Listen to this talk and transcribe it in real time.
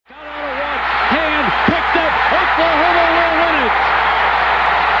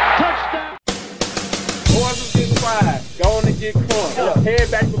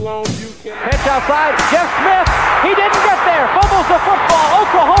outside. Jeff Smith, he didn't get there. Fumbles the football.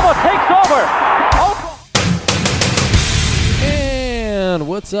 Oklahoma takes over. And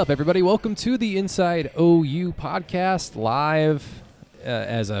what's up, everybody? Welcome to the Inside OU podcast, live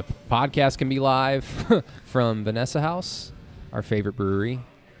as a podcast can be live from Vanessa House, our favorite brewery,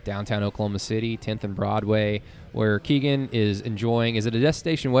 downtown Oklahoma City, 10th and Broadway, where Keegan is enjoying. Is it a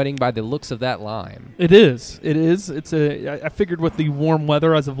destination wedding by the looks of that lime? It is. I figured with the warm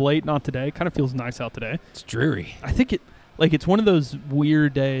weather as of late, not today. Kind of feels nice out today. It's dreary. I think it's one of those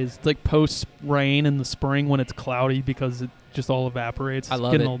weird days, like post rain in the spring when it's cloudy because it just all evaporates. I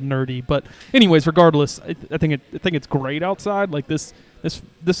love getting it. all nerdy. But anyways, regardless, I think it's great outside. Like this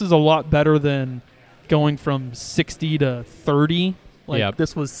is a lot better than going from 60 to 30. Like Yep.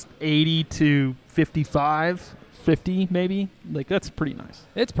 This was 80 to 55, 50 maybe. Like that's pretty nice.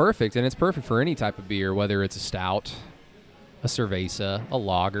 It's perfect, and it's perfect for any type of beer, whether it's a stout, a cerveza, a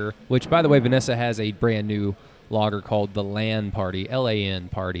lager, which, by the way, Vanessa has a brand new lager called the LAN Party, L-A-N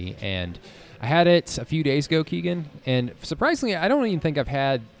Party, and I had it a few days ago, Keegan, and surprisingly, I don't even think I've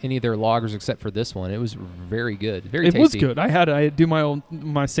had any of their lagers except for this one. It was very good, very tasty. It was good. I do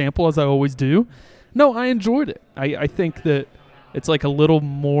my sample as I always do. No, I enjoyed it. I think that it's like a little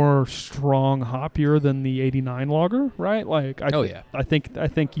more strong hoppier than the 89 lager, right? Like I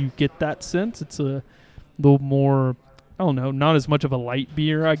think you get that sense. It's a little more, I don't know, not as much of a light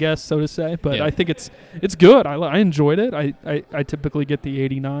beer, I guess, so to say. But Yeah. I think it's good. I enjoyed it. I typically get the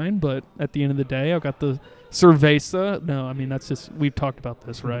 89, but at the end of the day, I've got the cerveza. No, I mean that's just, we've talked about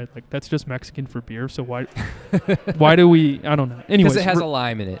this, right? Like that's just Mexican for beer. So why do we? I don't know. Anyways, Because it has a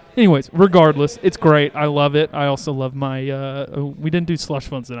lime in it. Anyways, regardless, it's great. I love it. I also love my. We didn't do slush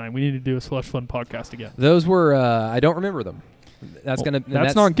funds tonight. We need to do a slush fund podcast again. Those were I don't remember them. That's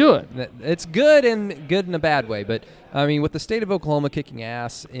not good. It's good in a bad way, but I mean, with the state of Oklahoma kicking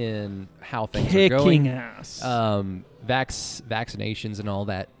ass in how things are going, ass. vaccinations and all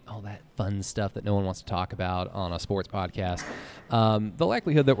that fun stuff that no one wants to talk about on a sports podcast. The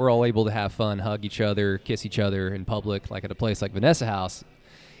likelihood that we're all able to have fun, hug each other, kiss each other in public, like at a place like Vanessa House,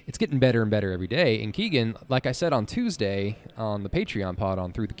 it's getting better and better every day. And Keegan, like I said on Tuesday on the Patreon pod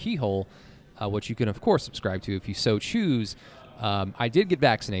on Through the Keyhole, which you can of course subscribe to if you so choose. I did get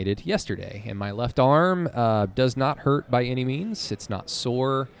vaccinated yesterday, and my left arm does not hurt by any means. It's not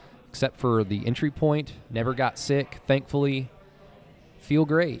sore, except for the entry point. Never got sick, thankfully. Feel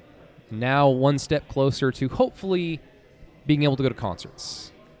great. Now one step closer to hopefully being able to go to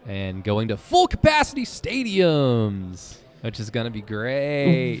concerts and going to full-capacity stadiums, which is going to be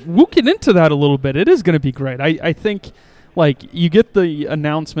great. We'll get into that a little bit. It is going to be great. I think, like, you get the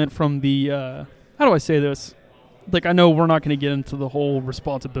announcement from the how do I say this? Like, I know we're not going to get into the whole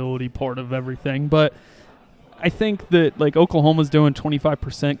responsibility part of everything, but I think that, like, Oklahoma's doing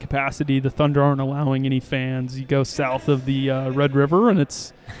 25% capacity. The Thunder aren't allowing any fans. You go south of the Red River, and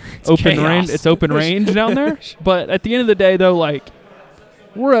it's open chaos. range. It's open range down there. But at the end of the day, though, like,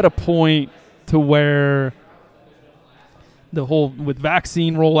 we're at a point to where the whole with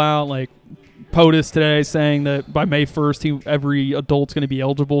vaccine rollout, like POTUS today saying that by May 1st, every adult's going to be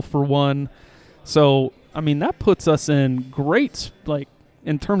eligible for one. So, I mean, that puts us in great, like,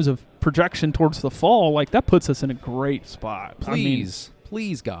 in terms of projection towards the fall, like, that puts us in a great spot. Please,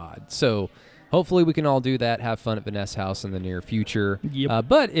 God. So hopefully we can all do that, have fun at Vanessa House in the near future. Yep.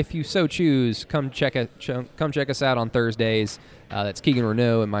 But if you so choose, come check us out on Thursdays. That's Keegan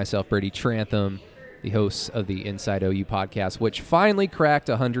Renault and myself, Brady Trantham, the hosts of the Inside OU podcast, which finally cracked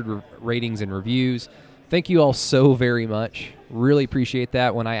 100 ratings and reviews. Thank you all so very much. Really appreciate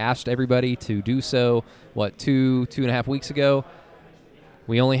that. When I asked everybody to do so, two and a half weeks ago,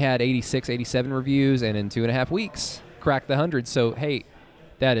 we only had 86, 87 reviews, and in 2.5 weeks, cracked the 100. So, hey,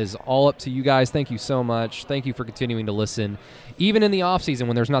 that is all up to you guys. Thank you so much. Thank you for continuing to listen. Even in the off-season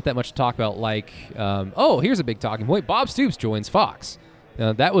when there's not that much to talk about, like, here's a big talking point. Bob Stoops joins Fox.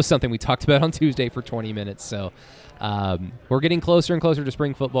 That was something we talked about on Tuesday for 20 minutes. So we're getting closer and closer to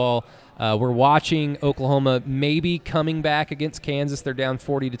spring football. We're watching Oklahoma maybe coming back against Kansas. They're down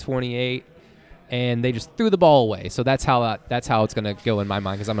 40-28. And they just threw the ball away. So that's how it's going to go in my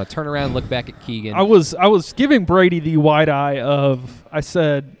mind, because I'm going to turn around and look back at Keegan. I was giving Brady the wide eye of, I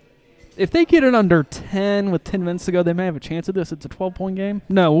said, if they get it under 10 with 10 minutes to go, they may have a chance of this. It's a 12-point game.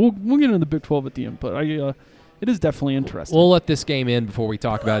 No, we'll get into the Big 12 at the end, but it is definitely interesting. We'll let this game in before we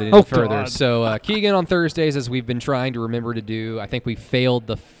talk about it any further. God. So Keegan on Thursdays, as we've been trying to remember to do, I think we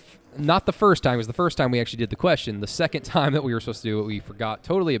failed not the first time. It was the first time we actually did the question. The second time that we were supposed to do it, we forgot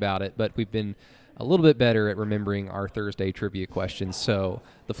totally about it, but we've been a little bit better at remembering our Thursday trivia questions. So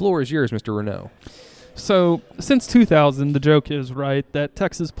the floor is yours, Mr. Renault. So since 2000, the joke is, right, that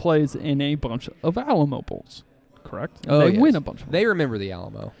Texas plays in a bunch of Alamo Bowls, correct? And they win a bunch of them. They remember the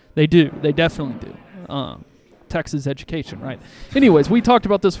Alamo. They do. They definitely do. Texas education, right? Anyways, we talked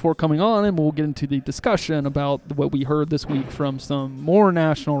about this before coming on, and we'll get into the discussion about what we heard this week from some more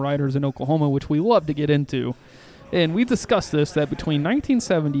national writers in Oklahoma, which we love to get into. And we discussed this, that between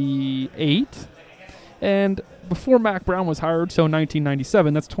 1978 and before Mac Brown was hired, so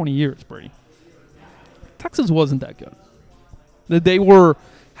 1997, that's 20 years, Brady. Texas wasn't that good. They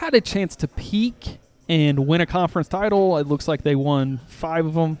had a chance to peak and win a conference title. It looks like they won 5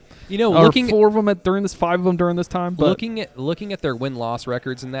 of them. You know, or 4 of them during this, 5 of them during this time. But looking at their win-loss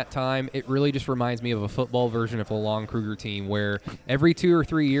records in that time, it really just reminds me of a football version of the Lon Kruger team, where every 2 or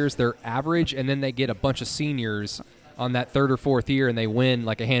 3 years they're average, and then they get a bunch of seniors on that 3rd or 4th year, and they win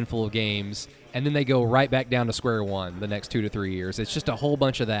like a handful of games, and then they go right back down to square one the next 2 to 3 years. It's just a whole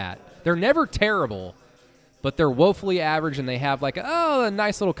bunch of that. They're never terrible, but they're woefully average, and they have like, a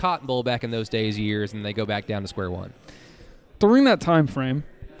nice little Cotton Bowl back in those years, and they go back down to square one. During that time frame,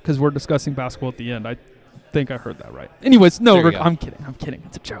 because we're discussing basketball at the end, I think I heard that right. Anyways, no, Rick, I'm kidding.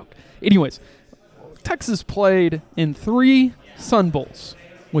 It's a joke. Anyways, Texas played in 3 Sun Bowls,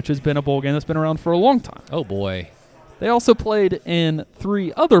 which has been a bowl game that's been around for a long time. Oh, boy. They also played in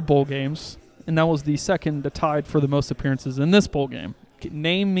 3 other bowl games, and that was the second tied for the most appearances in this bowl game.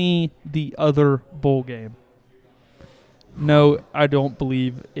 Name me the other bowl game. No, I don't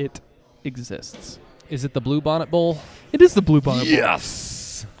believe it exists. Is it the Blue Bonnet Bowl? It is the Blue Bonnet Bowl.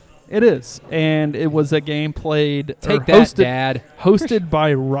 Yes! It is. And it was a game played... Take that, Dad. Hosted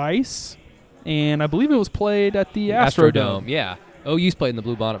by Rice, and I believe it was played at the Astrodome. Yeah. OU's played in the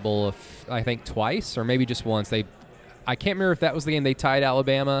Blue Bonnet Bowl, I think, twice or maybe just once. I can't remember if that was the game they tied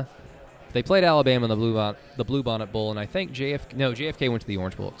Alabama. They played Alabama in the Blue Bonnet Bowl, and I think JFK went to the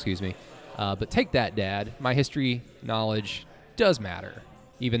Orange Bowl, excuse me. But take that, Dad. My history knowledge does matter,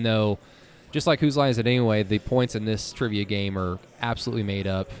 even though, just like Whose Line Is It Anyway, the points in this trivia game are absolutely made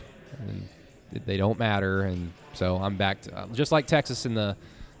up, and they don't matter. And so I'm back to, just like Texas in the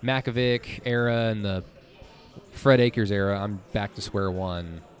Makovic era and the Fred Akers era, I'm back to square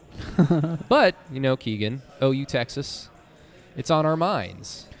one. But, Keegan, OU Texas, it's on our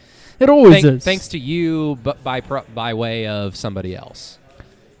minds. It always is. Thanks to you, but by way of somebody else.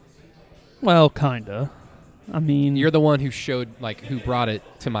 Well, kinda. I mean, you're the one who brought it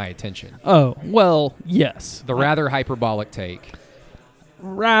to my attention. Oh, well, yes. The rather hyperbolic take.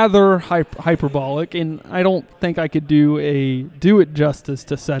 Rather hyperbolic, and I don't think I could do it justice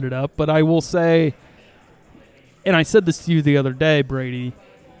to set it up, but I will say, and I said this to you the other day, Brady,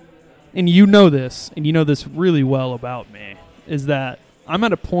 and you know this really well about me, is that I'm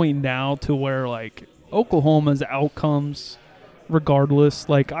at a point now to where, Oklahoma's outcomes, regardless,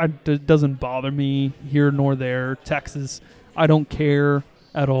 it doesn't bother me here nor there. Texas, I don't care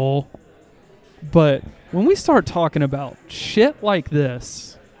at all. But when we start talking about shit like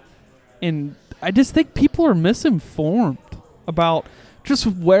this, and I just think people are misinformed about just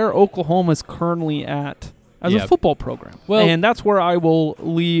where Oklahoma is currently at as a football program. Well, and that's where I will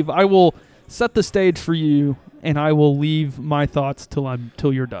leave. I will set the stage for you, and I will leave my thoughts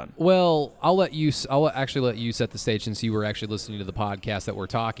till you're done. Well, I'll actually let you set the stage, since you were actually listening to the podcast that we're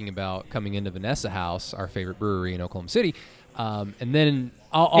talking about coming into Vanessa House, our favorite brewery in Oklahoma City, and then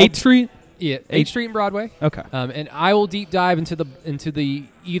I'll 8th Street. Yeah, 8th Street and Broadway. Okay. And I will deep dive into the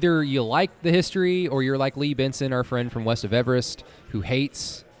either you like the history or you're like Lee Benson, our friend from west of Everest, who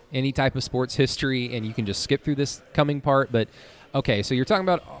hates any type of sports history, and you can just skip through this coming part. But okay, so you're talking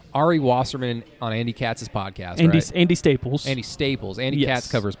about Ari Wasserman on Andy Katz's podcast, right? Andy Staples. Andy Staples. Andy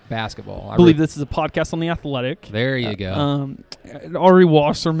Katz covers basketball. I believe this is a podcast on The Athletic. There you go. Ari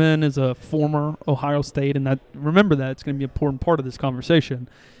Wasserman is a former Ohio State, and remember that it's going to be an important part of this conversation.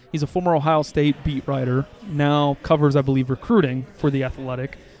 He's a former Ohio State beat writer, now covers, I believe, recruiting for The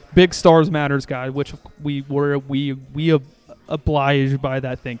Athletic. Big Stars Matters guy, which we obliged by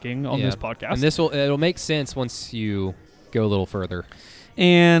that thinking on this podcast. And it'll make sense once you go a little further.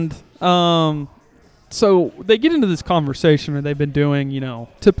 And so they get into this conversation, and they've been doing,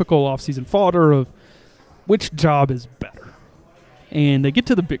 typical offseason fodder of which job is better. And they get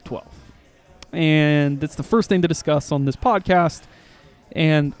to the Big 12. And it's the first thing to discuss on this podcast.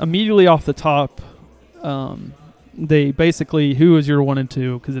 And immediately off the top, they basically, who is your 1 and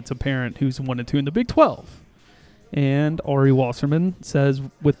 2? Because it's apparent who's 1 and 2 in the Big 12. And Ari Wasserman says,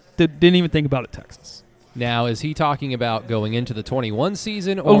 didn't even think about it, Texas. Now, is he talking about going into the 21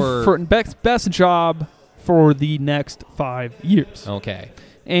 season or for best job for the next 5 years? Okay.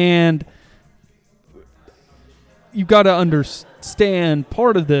 And you got to understand. Stan,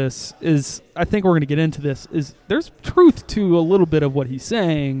 part of this is, I think we're going to get into this, is there's truth to a little bit of what he's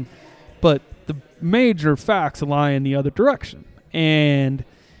saying, but the major facts lie in the other direction. And,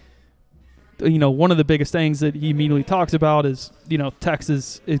 one of the biggest things that he immediately talks about is,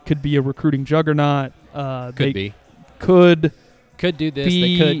 Texas, it could be a recruiting juggernaut. Could be. Could do this.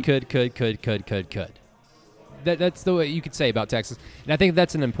 They could. That's the way you could say about Texas. And I think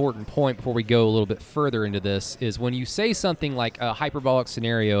that's an important point before we go a little bit further into this, is when you say something like a hyperbolic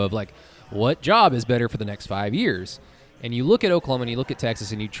scenario of like, what job is better for the next 5 years? And you look at Oklahoma and you look at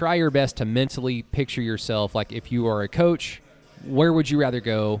Texas and you try your best to mentally picture yourself, like if you are a coach, where would you rather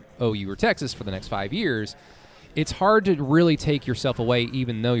go, OU or Texas, for the next 5 years? It's hard to really take yourself away,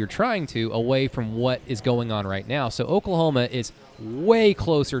 even though you're trying to, away from what is going on right now. So Oklahoma is way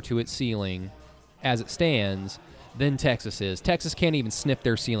closer to its ceiling as it stands than Texas is. Texas can't even sniff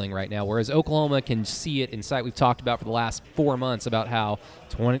their ceiling right now, whereas Oklahoma can see it in sight. We've talked about for the last 4 months about how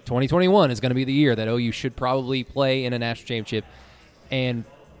 2021 is going to be the year that OU should probably play in a national championship and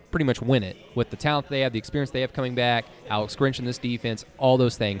pretty much win it with the talent they have, the experience they have coming back, Alex Grinch in this defense, all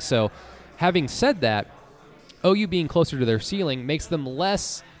those things. So having said that, OU being closer to their ceiling makes them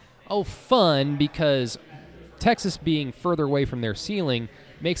less fun, because Texas being further away from their ceiling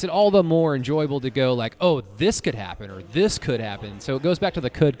makes it all the more enjoyable to go like, oh, this could happen or this could happen. So it goes back to the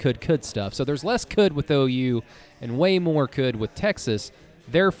could stuff. So there's less could with OU and way more could with Texas.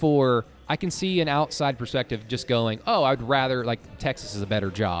 Therefore, I can see an outside perspective just going, oh, I'd rather, like, Texas is a better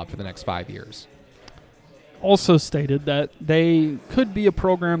job for the next 5 years. Also stated that they could be a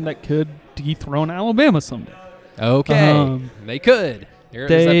program that could dethrone Alabama someday. Okay. They could. There's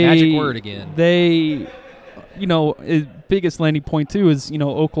that magic word again. Biggest landing point too is,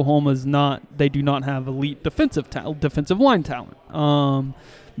 Oklahoma's they do not have elite defensive line talent.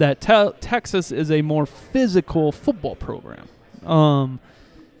 Texas is a more physical football program.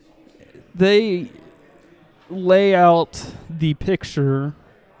 They lay out the picture,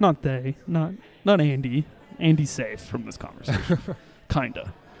 not Andy. Andy's safe from this conversation.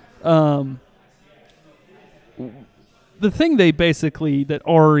 Kinda. The thing that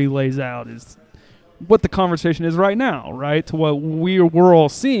Ari lays out is what the conversation is right now, right? To what we're all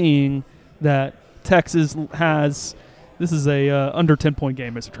seeing, that Texas has. This is a under 10-point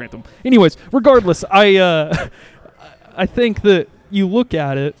game, Mr. Trantham. Anyways, regardless, I think that you look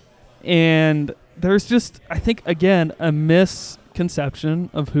at it, and there's just, I think, again, a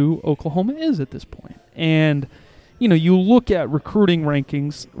misconception of who Oklahoma is at this point. And you look at recruiting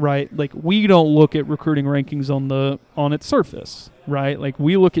rankings, right? Like, we don't look at recruiting rankings on its surface, right? Like,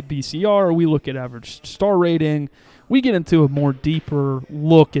 we look at BCR, we look at average star rating, we get into a more deeper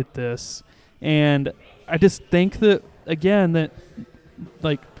look at this, and I just think that, again, that,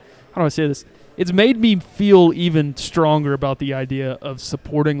 like, how do I say this? It's made me feel even stronger about the idea of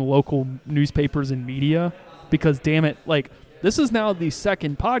supporting local newspapers and media, because, damn it, like, this is now the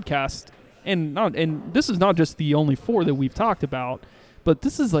second podcast. And this is not just the only 4 that we've talked about, but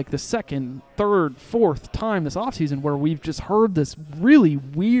this is like the second, third, fourth time this offseason where we've just heard this really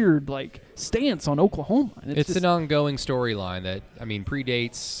weird, like, stance on Oklahoma. And it's an ongoing storyline that,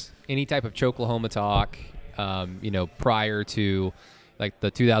 predates any type of Choklahoma talk, prior to, like, the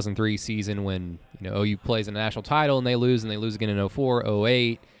 2003 season when, OU plays a national title and they lose again in 04,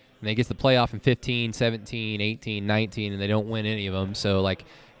 08, and they get to the playoff in 15, 17, 18, 19, and they don't win any of them. So, like,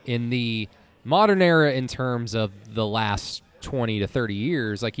 in the modern era, in terms of the last 20 to 30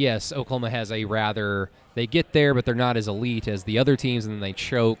 years, like, yes, Oklahoma has they get there, but they're not as elite as the other teams, and then they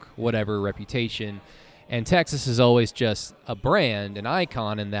choke, whatever, reputation. And Texas is always just a brand, an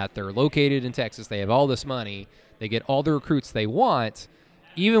icon, in that they're located in Texas. They have all this money. They get all the recruits they want,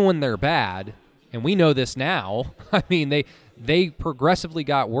 even when they're bad. And we know this now. They progressively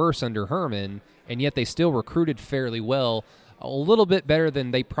got worse under Herman, and yet they still recruited fairly well, a little bit better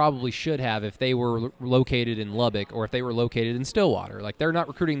than they probably should have if they were located in Lubbock or if they were located in Stillwater. Like, they're not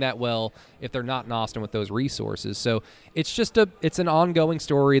recruiting that well if they're not in Austin with those resources. So it's just it's an ongoing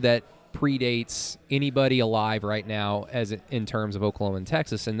story that predates anybody alive right now in terms of Oklahoma and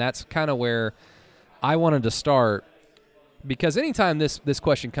Texas. And that's kind of where I wanted to start, because anytime this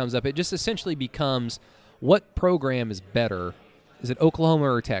question comes up, it just essentially becomes, what program is better? Is it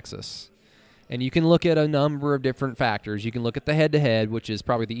Oklahoma or Texas? And you can look at a number of different factors. You can look at the head-to-head, which is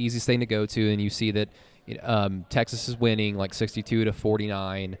probably the easiest thing to go to, and you see that Texas is winning like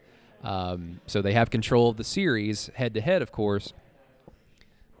 62-49. So they have control of the series head-to-head, of course.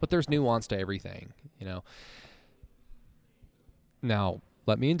 But there's nuance to everything, Now,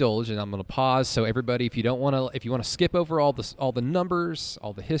 let me indulge, and I'm going to pause. So everybody, if you want to skip over all the numbers,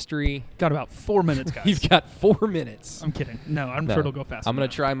 all the history, Got about 4 minutes, guys. you've got 4 minutes. I'm kidding. No, I'm No, sure it'll go fast. I'm going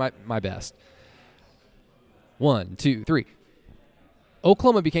to try my best. 1, 2, 3.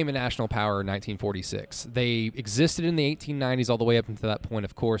 Oklahoma became a national power in 1946. They existed in the 1890s all the way up until that point,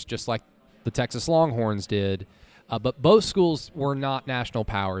 of course, just like the Texas Longhorns did. But both schools were not national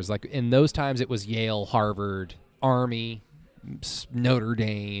powers. Like in those times, it was Yale, Harvard, Army, Notre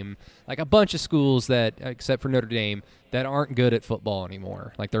Dame, like a bunch of schools that, except for Notre Dame, that aren't good at football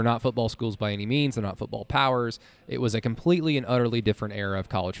anymore. Like they're not football schools by any means. They're not football powers. It was a completely and utterly different era of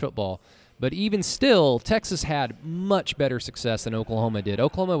college football. But even still, Texas had much better success than Oklahoma did.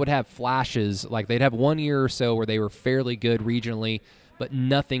 Oklahoma would have flashes, like they'd have 1 year or so where they were fairly good regionally, but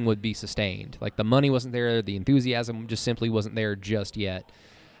nothing would be sustained. Like the money wasn't there, the enthusiasm just simply wasn't there just yet.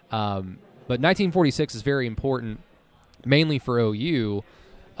 But 1946 is very important, mainly for OU,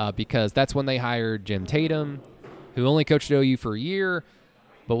 because that's when they hired Jim Tatum, who only coached at OU for a year.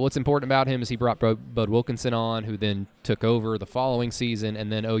 But what's important about him is he brought Bud Wilkinson on, who then took over the following season,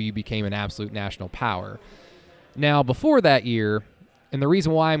 and then OU became an absolute national power. Now, before that year, and the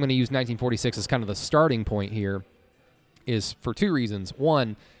reason why I'm going to use 1946 as kind of the starting point here, is for 2 reasons.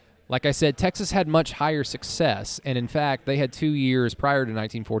 One, like I said, Texas had much higher success, and in fact, they had 2 years prior to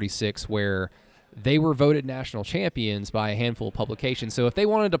 1946 where they were voted national champions by a handful of publications. So if they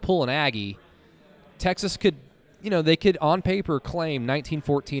wanted to pull an Aggie, Texas could, they could on paper claim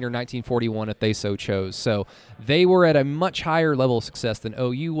 1914 or 1941 if they so chose. So they were at a much higher level of success than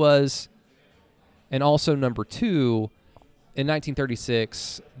OU was. And also, number 2, in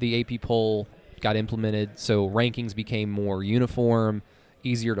 1936, the AP poll got implemented, so rankings became more uniform,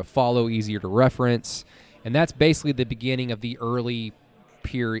 easier to follow, easier to reference, and that's basically the beginning of the early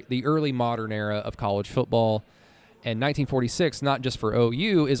period, the early modern era of college football. And 1946, not just for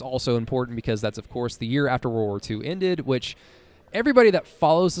OU, is also important because that's, of course, the year after World War II ended, which everybody that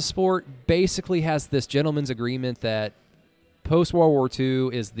follows the sport basically has this gentleman's agreement that post-World War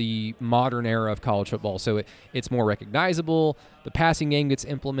II is the modern era of college football. So it's more recognizable. The passing game gets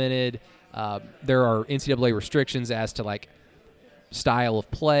implemented. There are NCAA restrictions as to like style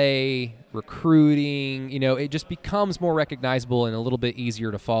of play, recruiting. It just becomes more recognizable and a little bit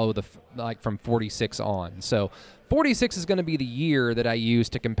easier to follow from 46 on. So 46 is going to be the year that I use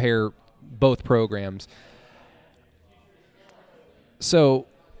to compare both programs. So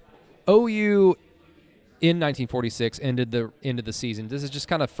OU in 1946 ended the season. This is just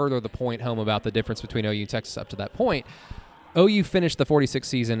kind of further the point home about the difference between OU and Texas up to that point. OU finished the 46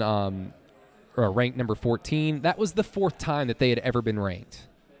 season ranked number 14. That was the 4th time that they had ever been ranked.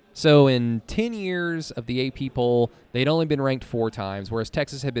 So in 10 years of the AP poll, they'd only been ranked 4 times, whereas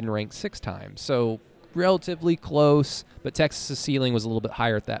Texas had been ranked 6 times. So relatively close, but Texas's ceiling was a little bit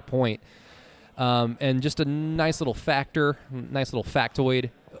higher at that point. And just a nice little factoid.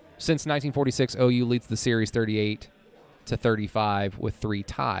 Since 1946, OU leads the series 38-35 with 3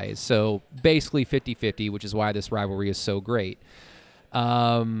 ties. So basically 50-50, which is why this rivalry is so great.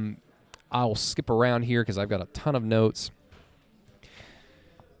 I'll skip around here because I've got a ton of notes.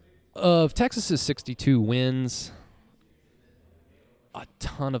 Of Texas's 62 wins, a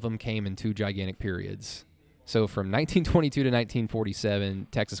ton of them came in 2 gigantic periods. So from 1922 to 1947,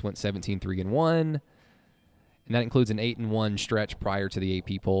 Texas went 17-3-1, and that includes an 8-1 stretch prior to the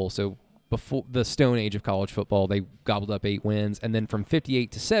AP poll. So before the Stone Age of college football, they gobbled up 8 wins, and then from 58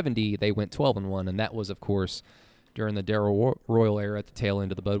 to 70, they went 12-1, and that was, of course, during the Darrell Royal era at the tail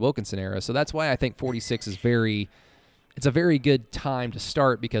end of the Bud Wilkinson era. So that's why I think 46 is it's a very good time to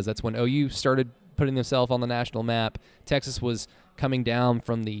start, because that's when OU started putting themselves on the national map. Texas was coming down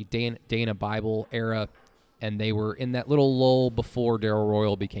from the Dana Bible era, and they were in that little lull before Darrell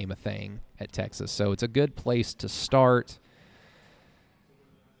Royal became a thing at Texas. So it's a good place to start.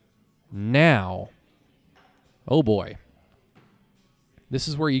 Now, oh boy, this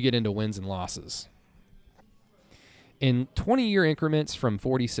is where you get into wins and losses. In 20-year increments from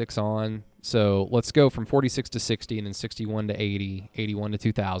 46 on, so let's go from 46 to 60, and then 61 to 80, 81 to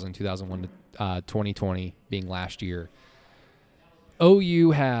 2000, 2001 to 2020 being last year.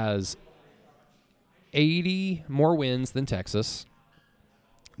 OU has 80 more wins than Texas.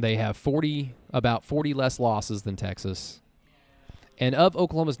 They have about 40 less losses than Texas. And of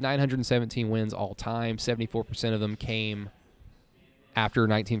Oklahoma's 917 wins all time, 74% of them came from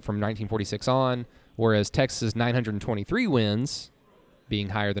 1946 on, whereas Texas's 923 wins, being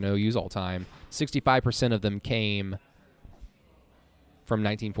higher than OU's all time, 65% of them came from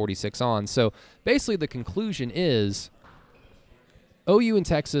 1946 on. So basically the conclusion is OU and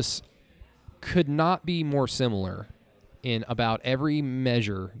Texas could not be more similar in about every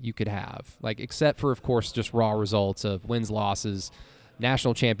measure you could have, like except for, of course, just raw results of wins, losses,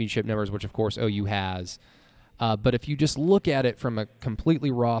 national championship numbers, which, of course, OU has. But if you just look at it from a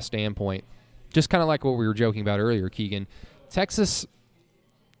completely raw standpoint, just kind of like what we were joking about earlier, Keegan, Texas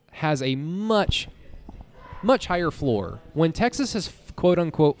has a much higher floor. When Texas has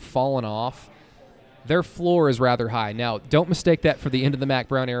quote-unquote fallen off, their floor is rather high. Now, don't mistake that for the end of the Mack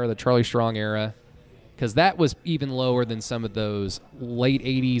Brown era, the Charlie Strong era, because that was even lower than some of those late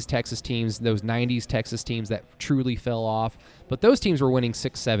 80s Texas teams, those 90s Texas teams that truly fell off. But those teams were winning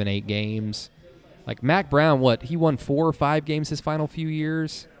 6, 7, 8 games. Like Mack Brown, he won 4 or 5 games his final few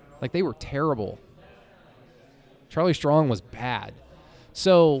years? Like, they were terrible. Charlie Strong was bad.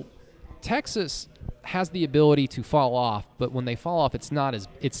 So Texas has the ability to fall off, but when they fall off, it's not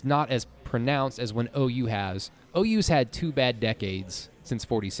as pronounced as when OU has. OU's had 2 bad decades since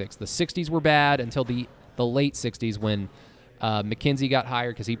 46. The 60s were bad until the late 60s when McKenzie got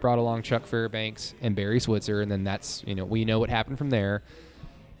hired because he brought along Chuck Fairbanks and Barry Switzer, and then that's, we know what happened from there.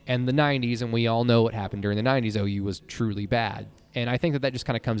 And the 90s, and we all know what happened during the 90s, OU was truly bad. And I think that just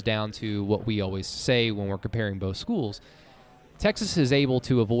kind of comes down to what we always say when we're comparing both schools. Texas is able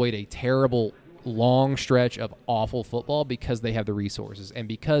to avoid a terrible long stretch of awful football because they have the resources and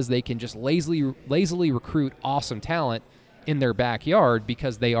because they can just lazily recruit awesome talent in their backyard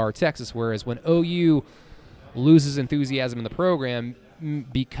because they are Texas. Whereas when OU loses enthusiasm in the program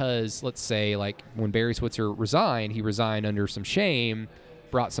because, let's say, like when Barry Switzer resigned, he resigned under some shame,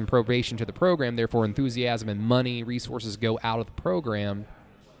 brought some probation to the program, therefore enthusiasm and money, resources go out of the program.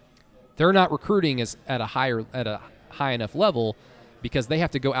 They're not recruiting at a high enough level because they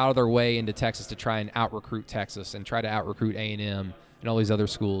have to go out of their way into Texas to try and out-recruit Texas and try to out-recruit A&M and all these other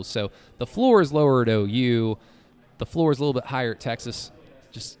schools. So the floor is lower at OU. The floor is a little bit higher at Texas,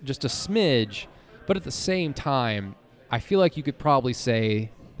 just a smidge. But at the same time, I feel like you could probably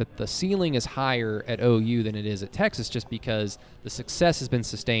say that the ceiling is higher at OU than it is at Texas just because the success has been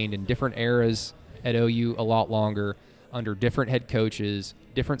sustained in different eras at OU a lot longer, under different head coaches,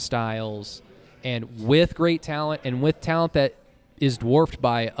 different styles, and with great talent and with talent that is dwarfed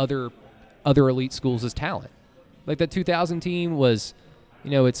by other elite schools' talent. Like that 2000 team was,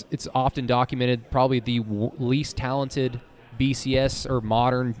 it's often documented probably the least talented BCS or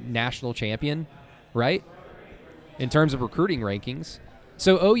modern national champion, right? In terms of recruiting rankings.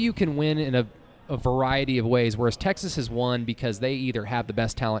 So OU can win in a variety of ways, whereas Texas has won because they either have the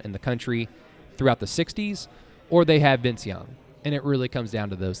best talent in the country throughout the 60s or they have Vince Young. And it really comes down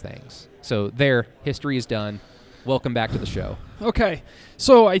to those things. So their history is done. Welcome back to the show. Okay,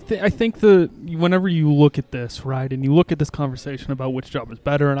 so I think whenever you look at this, right, and you look at this conversation about which job is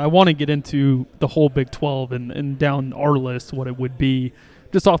better, and I want to get into the whole Big 12 and down our list what it would be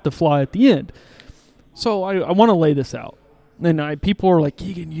just off the fly at the end. So I want to lay this out. And people are like,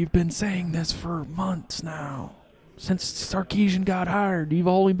 Keegan, you've been saying this for months now. Since Sarkisian got hired, you've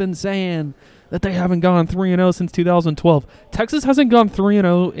only been saying that they haven't gone 3-0 since 2012. Texas hasn't gone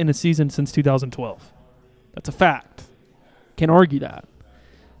 3-0 in a season since 2012. That's a fact. Can't argue that.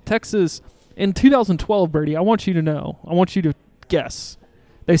 Texas, in 2012, Brady, I want you to know. I want you to guess.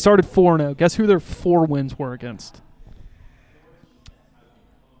 They started 4-0. Guess who their 4 wins were against?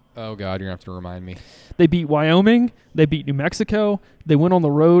 Oh, God, you're going to have to remind me. They beat Wyoming. They beat New Mexico. They went on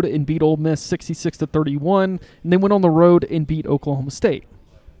the road and beat Ole Miss 66-31. And they went on the road and beat Oklahoma State.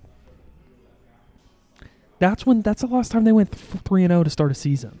 That's the last time they went 3-0 to start a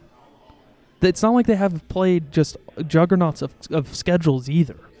season. It's not like they have played just juggernauts of schedules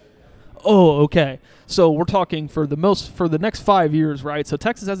either. Oh, okay. So we're talking for the next 5 years, right? So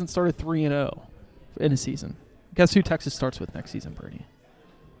Texas hasn't started 3-0 in a season. Guess who Texas starts with next season, Brady?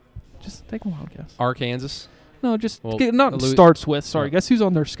 Just take a wild guess. Arkansas? No, starts with. Sorry, guess who's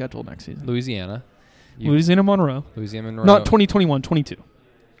on their schedule next season? Louisiana. Louisiana Monroe. Louisiana Monroe. Not 2021, 22.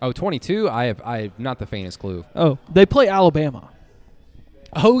 Oh, 22? I have not the faintest clue. Oh, they play Alabama.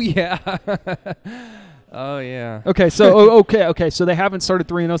 Oh, yeah. Oh, yeah. Okay, so okay. So they haven't started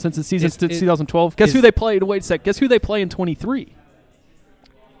 3-0 since the season since 2012. Guess who they played? Wait a sec. Guess who they play in 23?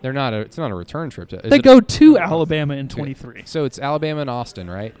 They're not. It's not a return trip. They go to Alabama in 23. Okay. So it's Alabama and Austin,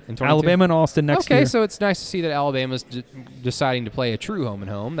 right? In 22? Alabama and Austin next year. Okay, so it's nice to see that Alabama's deciding to play a true home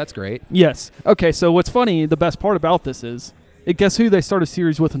and home. That's great. Yes. Okay, so what's funny, the best part about this is, guess who they start a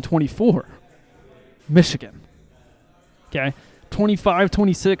series with in 24? Michigan. Okay.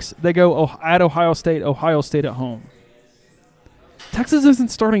 25-26, they go at Ohio State at home. Texas isn't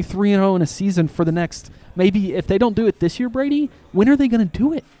starting 3-0 in a season for the next, maybe if they don't do it this year, Brady, when are they going to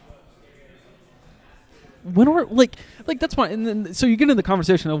do it? When are, like that's fine. And then, so you get into the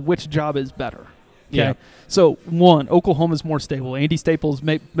conversation of which job is better. Okay. Yeah. So, one, Oklahoma's more stable. Andy Staples,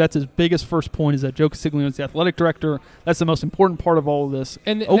 that's his biggest first point, is that Joe Castiglione is the athletic director. That's the most important part of all of this.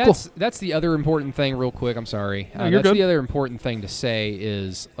 And that's the other important thing, real quick. I'm sorry. No, you're that's good. the other important thing to say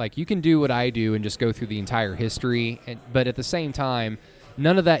is, like, you can do what I do and just go through the entire history, but at the same time,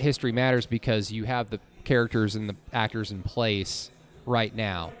 none of that history matters because you have the characters and the actors in place right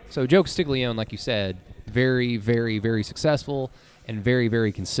now. So Joe Castiglione, like you said, very, very, very successful and very,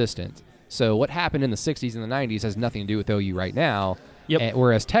 very consistent. So what happened in the 60s and the 90s has nothing to do with OU right now. Yep.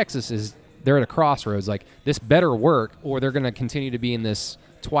 Whereas Texas they're at a crossroads. Like, this better work, or they're going to continue to be in this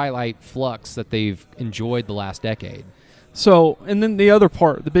twilight flux that they've enjoyed the last decade. So, and then the other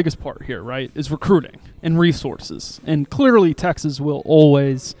part, the biggest part here, right, is recruiting and resources. And clearly Texas will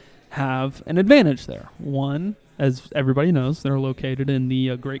always have an advantage there. One, as everybody knows, they're located in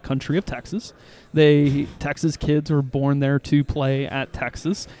the great country of Texas. Texas kids are born there to play at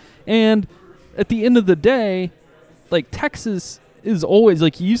Texas. And at the end of the day, like, Texas is always,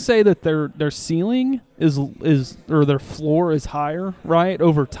 like, you say that their ceiling is or their floor is higher, right,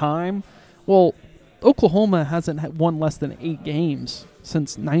 over time. Well, Oklahoma hasn't won less than 8 games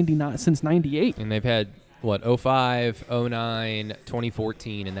since 98. And they've had, 05, 09,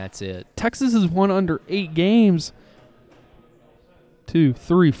 2014, and that's it. Texas has won under 8 games 2,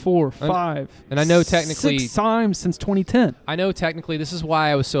 3, 4, 5. And I know technically 6 times since 2010. I know technically this is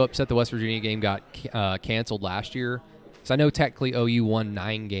why I was so upset the West Virginia game got canceled last year. So I know technically OU won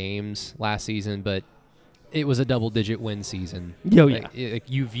 9 games last season, but it was a double-digit win season. Oh, yeah.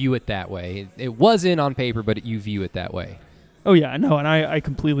 You view it that way. It wasn't on paper, but you view it that way. Oh, yeah, no, and I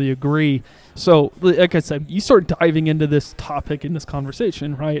completely agree. So, like I said, you start diving into this topic in this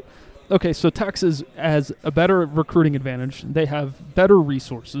conversation, right? Okay, so Texas has a better recruiting advantage. They have better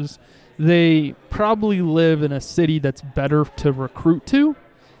resources. They probably live in a city that's better to recruit to.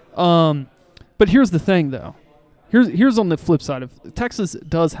 But here's the thing, though. Here's on the flip side of Texas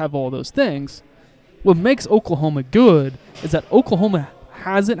does have all those things. What makes Oklahoma good is that Oklahoma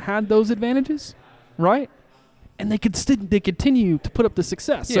hasn't had those advantages, right? And they continue to put up the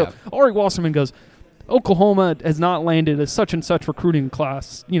success. Yeah. So Ari Wasserman goes, Oklahoma has not landed a such and such recruiting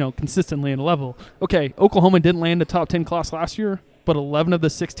class, consistently in a level. Okay, Oklahoma didn't land a top 10 class last year, but 11 of the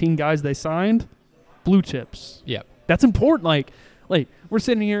 16 guys they signed, blue chips. Yep. That's important. Like we're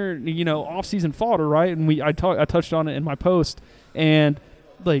sitting here, off-season fodder, right? And I touched on it in my post, and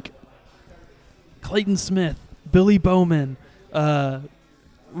like Clayton Smith, Billy Bowman,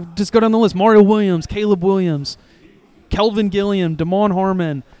 just go down the list. Mario Williams, Caleb Williams, Kelvin Gilliam, Damon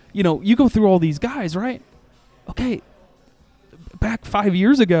Harmon. You go through all these guys, right? Okay, back 5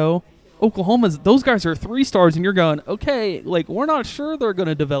 years ago, those guys are 3 stars, and you're going, okay, like, we're not sure they're going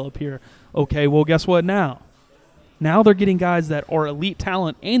to develop here. Okay, well, guess what now? Now they're getting guys that are elite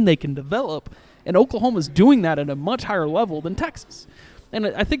talent and they can develop, and Oklahoma's doing that at a much higher level than Texas. And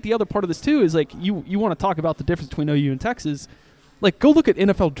I think the other part of this, too, is, like, you want to talk about the difference between OU and Texas. Like, go look at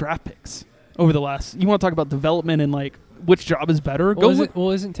NFL draft picks over the last – you want to talk about development and, like, which job is better?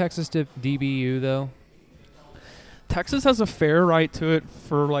 Isn't Texas DBU, though? Texas has a fair right to it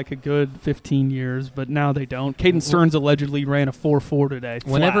for, like, a good 15 years, but now they don't. Caden Stearns allegedly ran a 4.4 today.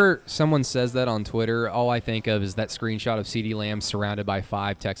 Whenever someone says that on Twitter, all I think of is that screenshot of CeeDee Lamb surrounded by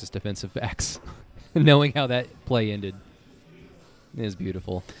 5 Texas defensive backs, knowing how that play ended. It is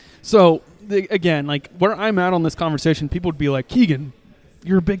beautiful. So, again, like, where I'm at on this conversation, people would be like, Keegan,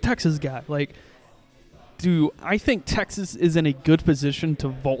 you're a big Texas guy. Like, I think Texas is in a good position to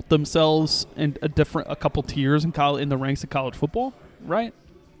vault themselves in a couple tiers in the ranks of college football, right?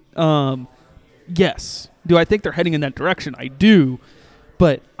 Yes. Do I think they're heading in that direction? I do.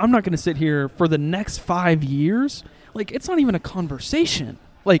 But I'm not going to sit here for the next 5 years. Like, it's not even a conversation.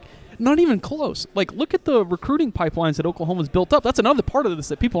 Like, not even close. Like, look at the recruiting pipelines that Oklahoma's built up. That's another part of this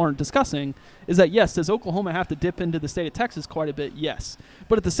that people aren't discussing, is that, yes, does Oklahoma have to dip into the state of Texas quite a bit? Yes.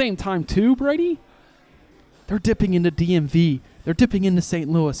 But at the same time, too, Brady, they're dipping into DMV. They're dipping into St.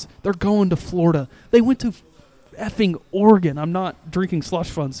 Louis. They're going to Florida. They went to effing Oregon. I'm not drinking slush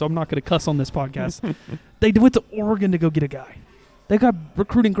funds, so I'm not going to cuss on this podcast. They went to Oregon to go get a guy. They got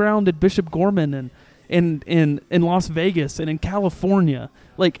recruiting ground at Bishop Gorman and in Las Vegas and in California.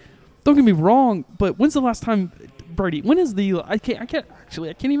 Like, don't get me wrong, but when's the last time, Brady? I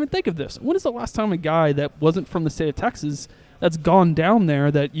can't even think of this. When is the last time a guy that wasn't from the state of Texas that's gone down there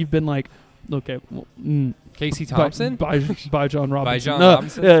that you've been like, okay, well, Casey Thompson? By John Robinson. By John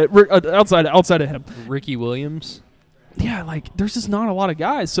Robinson? Outside of him. Ricky Williams? yeah, like there's just not a lot of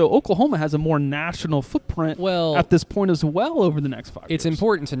guys. So Oklahoma has a more national footprint at this point as well over the next 5 years. It's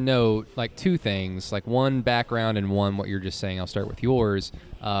important to note like two things, like one background and one what you're just saying. I'll start with yours.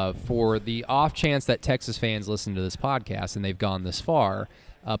 For the off chance that Texas fans listen to this podcast and they've gone this far,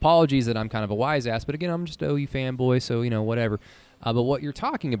 apologies that I'm kind of a wise ass, but again, I'm just an OU fanboy, so whatever. But what you're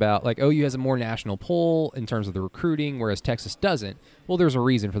talking about, like OU has a more national pull in terms of the recruiting, whereas Texas doesn't. Well, there's a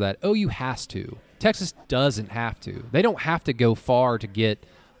reason for that. OU has to. Texas doesn't have to. They don't have to go far to get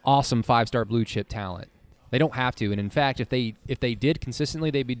awesome 5-star blue chip talent. They don't have to. And in fact, if they did consistently,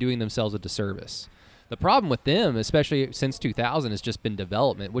 they'd be doing themselves a disservice. The problem with them, especially since 2000, has just been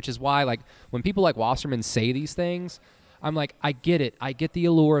development, which is why like when people like Wasserman say these things, I'm like, I get it. I get the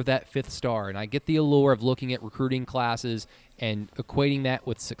allure of that 5th star, and I get the allure of looking at recruiting classes and equating that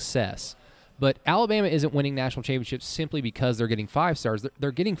with success. But Alabama isn't winning national championships simply because they're getting 5 stars.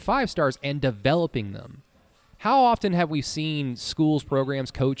 They're getting 5 stars and developing them. How often have we seen schools,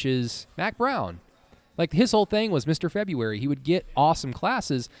 programs, coaches, Mac Brown? Like his whole thing was Mr. February. He would get awesome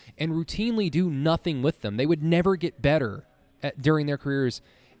classes and routinely do nothing with them. They would never get better during their careers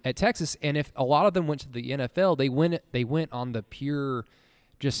at Texas. And if a lot of them went to the NFL, they went on the pure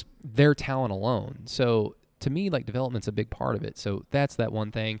just their talent alone. So to me, like, development's a big part of it. So that's that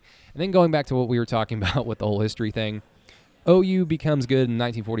one thing. And then going back to what we were talking about with the whole history thing, OU becomes good in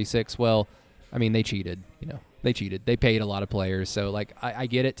 1946. Well, I mean, they cheated. They cheated. They paid a lot of players. So, like, I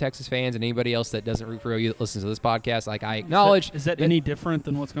get it, Texas fans and anybody else that doesn't root for OU that listens to this podcast. Like, I acknowledge. Is that any different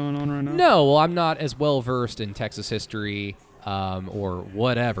than what's going on right now? No. Well, I'm not as well versed in Texas history or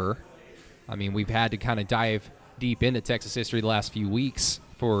whatever. I mean, we've had to kind of dive deep into Texas history the last few weeks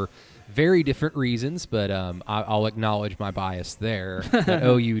for very different reasons, but I'll acknowledge my bias there. That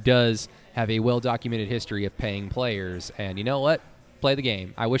OU does have a well-documented history of paying players, and you know what? Play the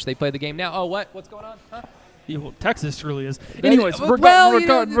game. I wish they played the game now. Oh, what? What's going on? Huh? Yeah, well, Texas really is. Anyways,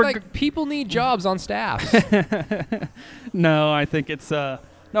 people need jobs on staff. No, I think it's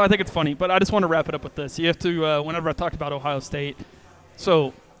funny, but I just want to wrap it up with this. You have to, whenever I talked about Ohio State,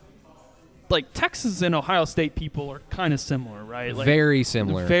 so like Texas and Ohio State people are kind of similar, right? Like, very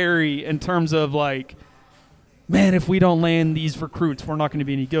similar. Very, in terms of like, man, if we don't land these recruits, we're not going to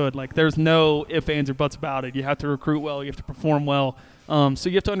be any good. Like, there's no ifs, ands, or buts about it. You have to recruit well. You have to perform well. So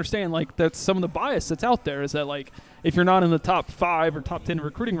you have to understand, like, that's some of the bias that's out there is that, like, if you're not in the top 5 or top 10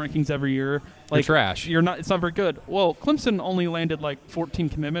 recruiting rankings every year, like, you're trash. It's not very good. Well, Clemson only landed like 14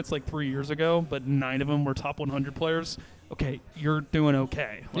 commitments like 3 years ago, but 9 of them were top 100 players. Okay, you're doing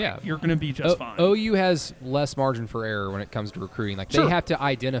okay. Like, yeah. You're going to be just fine. OU has less margin for error when it comes to recruiting. Like, sure. They have to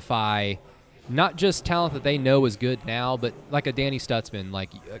identify not just talent that they know is good now, but like a Danny Stutzman.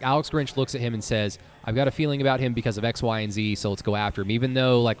 Like, Alex Grinch looks at him and says, I've got a feeling about him because of X, Y, and Z, so let's go after him. Even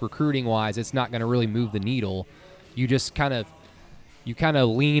though, like, recruiting-wise, it's not going to really move the needle, you just kind of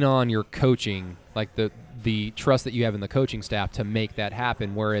lean on your coaching, like the trust that you have in the coaching staff to make that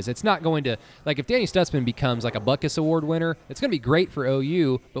happen. Whereas it's not going to, like, if Danny Stutzman becomes like a Butkus Award winner, it's going to be great for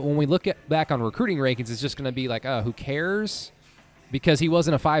OU. But when we look back on recruiting rankings, it's just going to be like, oh, who cares? Because he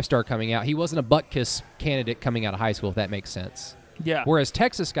wasn't a 5-star coming out. He wasn't a Butkus candidate coming out of high school, if that makes sense. Yeah. Whereas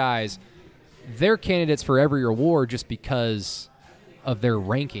Texas guys, they're candidates for every award just because of their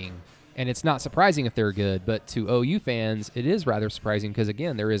ranking. And it's not surprising if they're good, but to OU fans, it is rather surprising because,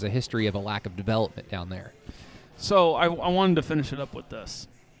 again, there is a history of a lack of development down there. So I wanted to finish it up with this.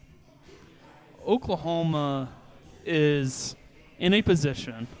 Oklahoma is in a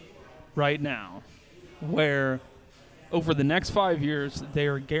position right now where over the next 5 years, they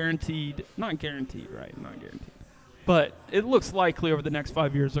are guaranteed, not guaranteed, but it looks likely over the next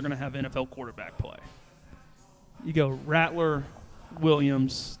 5 years they're going to have NFL quarterback play. You go Rattler,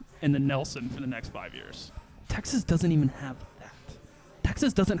 Williams, and then Nelson for the next 5 years. Texas doesn't even have that.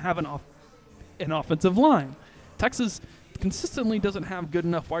 Texas doesn't have an offensive line. Texas consistently doesn't have good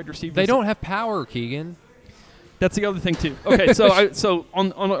enough wide receivers. They don't have power, Keegan. That's the other thing too. Okay, so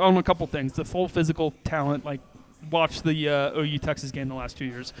on a couple things, the full physical talent, like watch the OU Texas game the last 2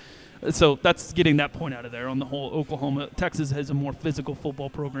 years. So that's getting that point out of there on the whole Oklahoma. Texas has a more physical football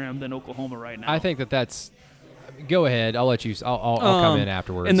program than Oklahoma right now. I think that's. Go ahead. I'll let you. I'll come in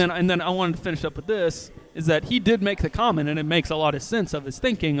afterwards. And then I wanted to finish up with this: is that he did make the comment, and it makes a lot of sense of his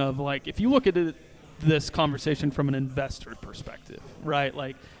thinking of, like, if you look at this conversation from an investor perspective, right?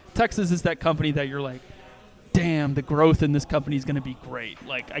 Like, Texas is that company that you're like, damn, the growth in this company is going to be great.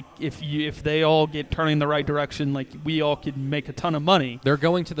 Like, if they all get turning in the right direction, like, we all could make a ton of money. They're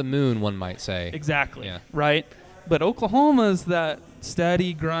going to the moon, one might say. Exactly. Yeah. Right. But Oklahoma is that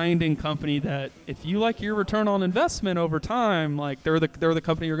steady grinding company that if you like your return on investment over time, like, they're the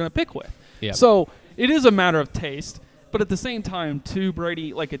company you're going to pick with. Yeah. So it is a matter of taste. But at the same time, too,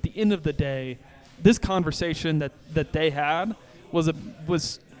 Brady, like at the end of the day, this conversation that they had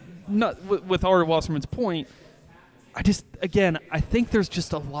was not with Ari Wasserman's point. I think there's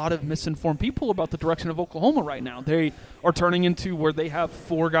just a lot of misinformed people about the direction of Oklahoma right now. They are turning into where they have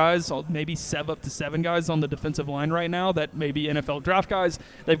 4 guys, maybe up to 7 guys on the defensive line right now that may be NFL draft guys.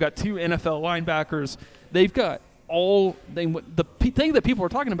 They've got 2 NFL linebackers. They've got the thing that people are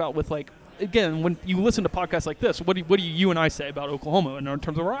talking about with, like, again, when you listen to podcasts like this, what do you and I say about Oklahoma in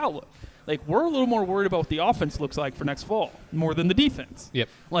terms of our outlook? Like, we're a little more worried about what the offense looks like for next fall more than the defense. Yep.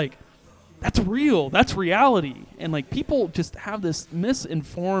 Like, that's real. That's reality. And, like, people just have this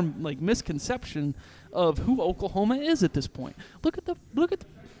misinformed, like, misconception of who Oklahoma is at this point. Look at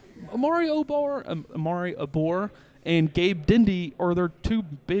Amari Abor and Gabe Dindy are their 2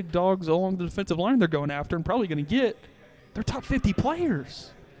 big dogs along the defensive line they're going after and probably going to get. They're top 50 players.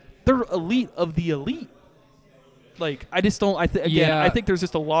 They're elite of the elite. Like, I just don't. I think there's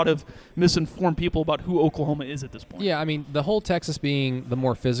just a lot of misinformed people about who Oklahoma is at this point. Yeah, I mean, the whole Texas being the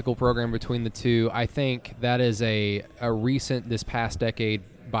more physical program between the two, I think that is a recent, this past decade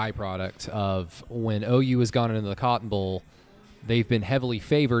byproduct of when OU has gone into the Cotton Bowl. They've been heavily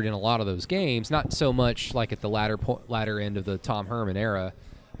favored in a lot of those games, not so much like at the latter end of the Tom Herman era,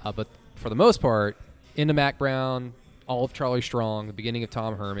 but for the most part, into Mack Brown, all of Charlie Strong, the beginning of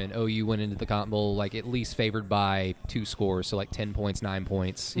Tom Herman, OU went into the Cotton Bowl like at least favored by 2 scores, so like 10 points, 9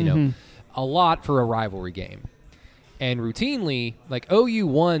 points, you know, a lot for a rivalry game. And routinely, like OU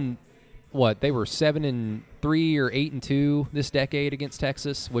won, they were 7-3 or 8-2 this decade against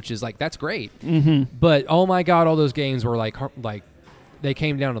Texas, which is like, that's great. But oh my God, all those games were like they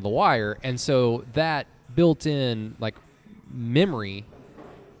came down to the wire, and so that built-in like memory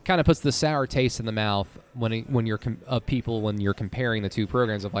kind of puts the sour taste in the mouth when you're comparing the two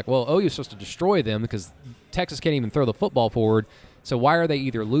programs of like, well, OU is supposed to destroy them because Texas can't even throw the football forward. So why are they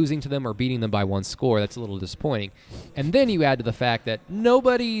either losing to them or beating them by 1 score? That's a little disappointing. And then you add to the fact that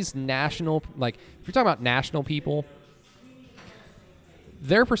nobody's national, like if you're talking about national people,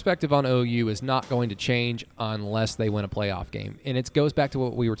 their perspective on OU is not going to change unless they win a playoff game. And it goes back to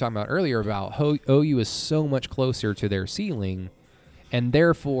what we were talking about earlier about how OU is so much closer to their ceiling, and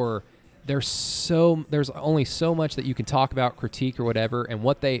therefore there's only so much that you can talk about, critique, or whatever. And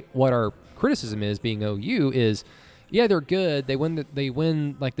what our criticism is, being OU, is yeah, they're good. They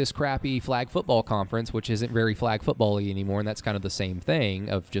win like this crappy flag football conference, which isn't very flag football-y anymore, and that's kind of the same thing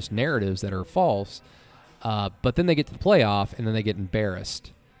of just narratives that are false. But then they get to the playoff, and then they get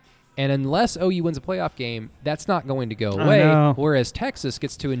embarrassed. And unless OU wins a playoff game, that's not going to go away. Whereas Texas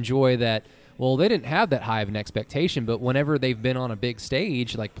gets to enjoy that. Well, they didn't have that high of an expectation, but whenever they've been on a big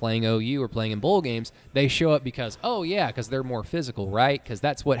stage, like playing OU or playing in bowl games, they show up because they're more physical, right? Because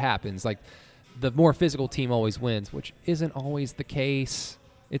that's what happens. Like, the more physical team always wins, which isn't always the case.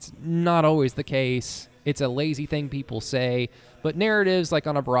 It's not always the case. It's a lazy thing people say. But narratives, like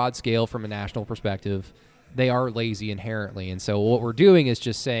on a broad scale from a national perspective, they are lazy inherently. And so what we're doing is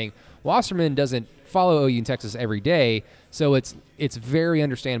just saying Wasserman doesn't follow OU in Texas every day, so it's very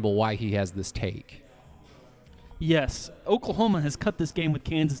understandable why he has this take. Yes, Oklahoma has cut this game with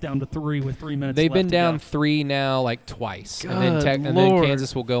Kansas down to 3 with 3 minutes They've left been to down go. 3 now, like twice. Good and then Lord.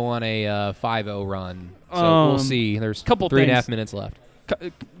 Kansas will go on a 5-0 run. So we'll see. There's 3.5 minutes left.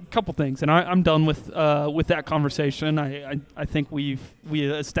 Couple things, and I'm done with that conversation. I think we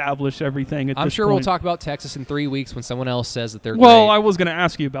established everything at I'm this sure point. we'll talk about Texas in 3 weeks when someone else says that they're Well, great. I was going to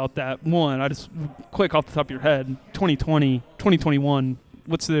ask you about that. One, I just quick off the top of your head, 2020, 2021,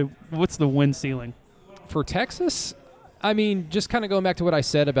 what's the win ceiling? For Texas, I mean, just kind of going back to what I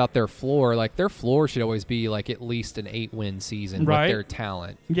said about their floor, like their floor should always be like at least an 8-win season Right. with their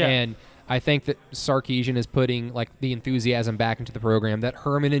talent. Yeah. And I think that Sarkisian is putting like the enthusiasm back into the program that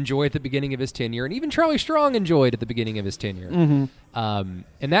Herman enjoyed at the beginning of his tenure, and even Charlie Strong enjoyed at the beginning of his tenure. And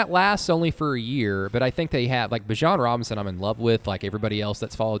that lasts only for a year, but I think they have, like Bijan Robinson I'm in love with, like everybody else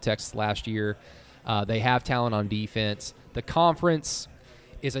that's followed Texas last year. They have talent on defense. The conference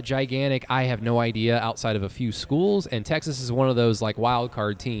is a gigantic, I have no idea, outside of a few schools, and Texas is one of those like wild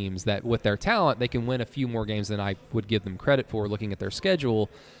card teams that with their talent they can win a few more games than I would give them credit for looking at their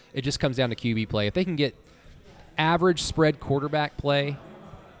schedule. It just comes down to QB play. If they can get average spread quarterback play,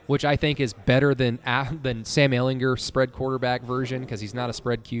 which I think is better than Sam Ehlinger's spread quarterback version because he's not a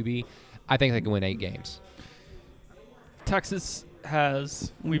spread QB, I think they can win 8 games. Texas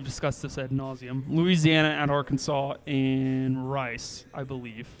has, we've discussed this ad nauseum, Louisiana at Arkansas and Rice, I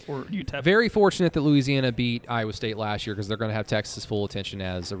believe, or UTEP. Very fortunate that Louisiana beat Iowa State last year because they're going to have Texas' full attention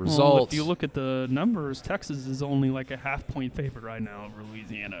as a result. Well, if you look at the numbers, Texas is only like a half-point favorite right now over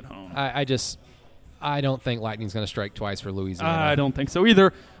Louisiana at home. I don't think Lightning's going to strike twice for Louisiana. I don't think so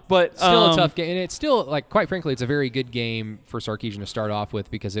either. But still a tough game, and it's still, like, quite frankly, it's a very good game for Sarkisian to start off with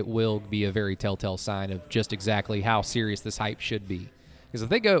because it will be a very telltale sign of just exactly how serious this hype should be. Because if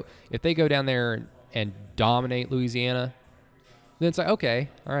they go down there and dominate Louisiana, then it's like, okay,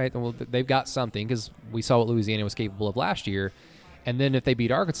 all right, well, they've got something because we saw what Louisiana was capable of last year. And then if they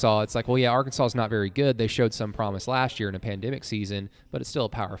beat Arkansas, it's like, well, yeah, Arkansas is not very good. They showed some promise last year in a pandemic season, but it's still a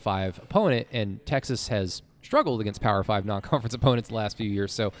Power 5 opponent, and Texas has struggled against Power 5 non-conference opponents the last few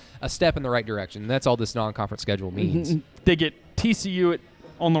years. So a step in the right direction. And that's all this non-conference schedule means. They get TCU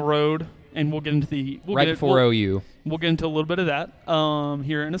on the road, and we'll get into OU. We'll get into a little bit of that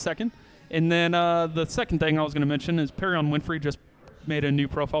here in a second. And then the second thing I was going to mention is Perion Winfrey just made a new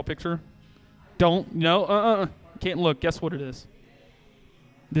profile picture. Can't look. Guess what it is?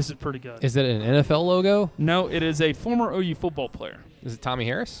 This is pretty good. Is it an NFL logo? No, it is a former OU football player. Is it Tommy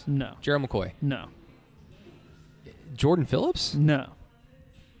Harris? No. Gerald McCoy? No. Jordan Phillips? No.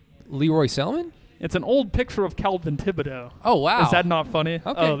 Leroy Selman? It's an old picture of Calvin Thibodeau. Oh, wow. Is that not funny?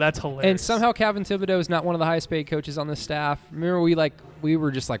 Okay. Oh, that's hilarious. And somehow Calvin Thibodeau is not one of the highest paid coaches on the staff. Remember, we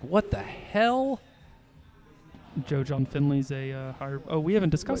were just like, what the hell? Joe John Finley's a higher. Oh, we haven't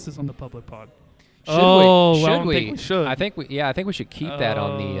discussed this on the public pod. Should we? I don't think we should. I think we should keep that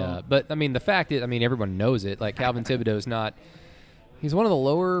on the. But I mean, the fact is, I mean, everyone knows it. Like Calvin Thibodeau is not. He's one of the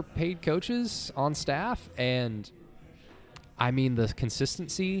lower paid coaches on staff, and I mean the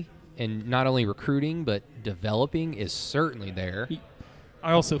consistency in not only recruiting but developing is certainly there.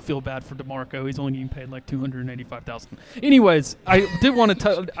 I also feel bad for DeMarco. He's only getting paid like $285,000. Anyways, I did want to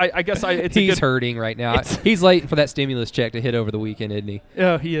tell. I guess he's hurting right now. He's waiting for that stimulus check to hit over the weekend, isn't he?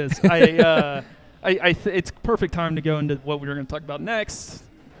 Yeah, he is. It's perfect time to go into what we were going to talk about next,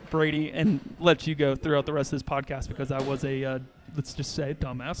 Brady, and let you go throughout the rest of this podcast because I was a let's just say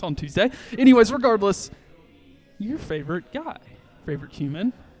dumbass on Tuesday. Anyways, regardless, your favorite guy, favorite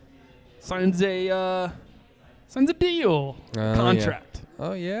human, signs a deal contract. Yeah.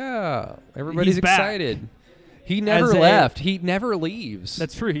 Oh yeah, everybody's excited. He never left. He never leaves.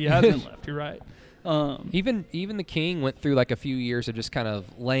 That's true. He hasn't left. You're right. Even the King went through like a few years of just kind of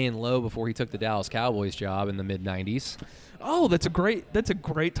laying low before he took the Dallas Cowboys job in the mid-90s. Oh, that's a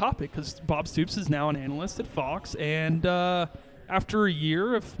great topic because Bob Stoops is now an analyst at Fox, and after a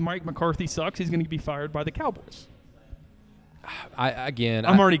year, if Mike McCarthy sucks, he's going to be fired by the Cowboys.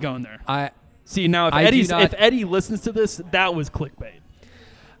 I'm already going there. See now, if Eddie listens to this, that was clickbait.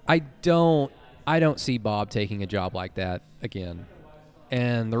 I don't see Bob taking a job like that again.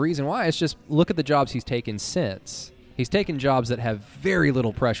 And the reason why is just look at the jobs he's taken since. He's taken jobs that have very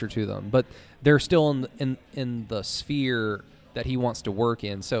little pressure to them, but they're still in the sphere that he wants to work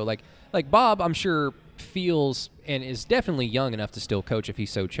in. So like Bob, I'm sure feels and is definitely young enough to still coach if he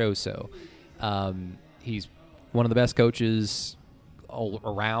so chose so. He's one of the best coaches all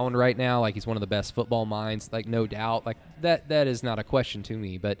around right now. Like he's one of the best football minds, like no doubt. Like that is not a question to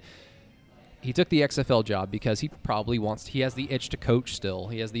me, but he took the XFL job because he has the itch to coach still.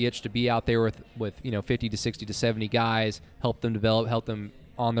 He has the itch to be out there with 50 to 60 to 70 guys, help them develop, help them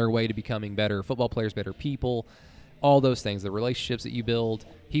on their way to becoming better football players, better people, all those things, the relationships that you build.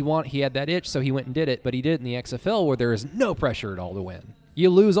 He had that itch, so he went and did it, but he did it in the XFL where there is no pressure at all to win.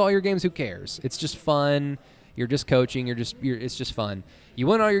 You lose all your games, who cares? It's just fun. You're just coaching. It's just fun. You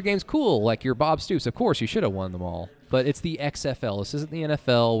win all your games, cool. Like you're Bob Stoops. Of course, you should have won them all. But it's the XFL. This isn't the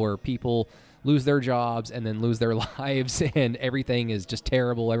NFL where people lose their jobs and then lose their lives and everything is just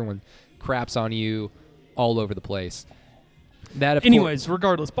terrible. Everyone craps on you all over the place. Anyways,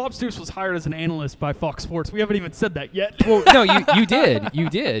 regardless, Bob Stoops was hired as an analyst by Fox Sports. We haven't even said that yet. Well, no, you did. You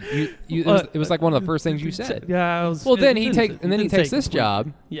did. It was like one of the first things you said. Yeah. Then he takes this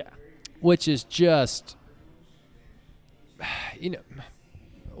job. Yeah. Which is just,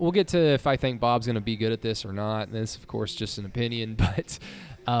 we'll get to if I think Bob's going to be good at this or not. And this, of course, just an opinion, but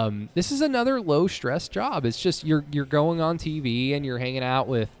this is another low-stress job. It's just you're going on TV and you're hanging out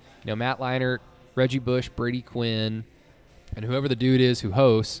with Matt Leinart, Reggie Bush, Brady Quinn, and whoever the dude is who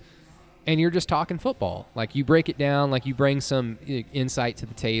hosts, and you're just talking football. Like you break it down, like you bring some insight to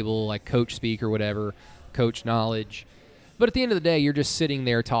the table, like coach speak or whatever, coach knowledge. But at the end of the day, you're just sitting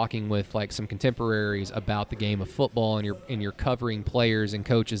there talking with like some contemporaries about the game of football, and you're covering players and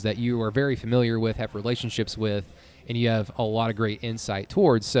coaches that you are very familiar with, have relationships with, and you have a lot of great insight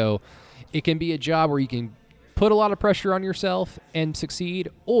towards. So it can be a job where you can put a lot of pressure on yourself and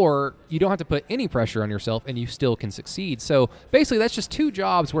succeed, or you don't have to put any pressure on yourself and you still can succeed. So basically that's just two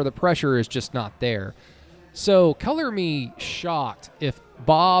jobs where the pressure is just not there. So color me shocked if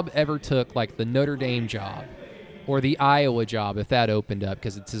Bob ever took like the Notre Dame job or the Iowa job if that opened up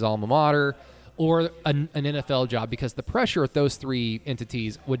because it's his alma mater, or an NFL job, because the pressure at those three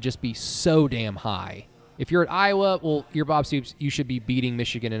entities would just be so damn high. If you're at Iowa, well, you're Bob Stoops. You should be beating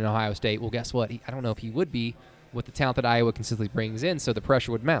Michigan and Ohio State. Well, guess what? I don't know if he would be with the talent that Iowa consistently brings in, so the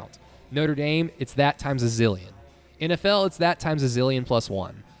pressure would mount. Notre Dame, it's that times a zillion. NFL, it's that times a zillion plus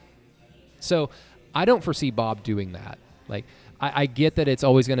one. So I don't foresee Bob doing that. Like, I get that it's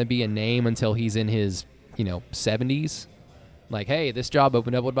always going to be a name until he's in his, 70s. Like, hey, this job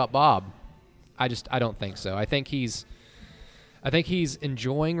opened up. What about Bob? I don't think so. I think he's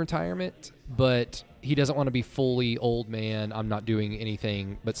enjoying retirement, but he doesn't want to be fully old man. I'm not doing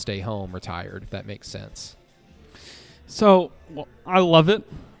anything but stay home, retired, if that makes sense. So I love it.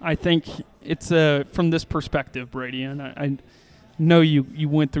 I think it's from this perspective, Brady, and I know you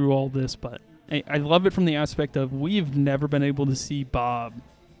went through all this, but I love it from the aspect of we've never been able to see Bob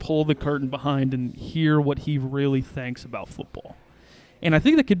pull the curtain behind and hear what he really thinks about football. And I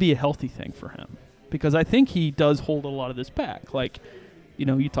think that could be a healthy thing for him, because I think he does hold a lot of this back. Like,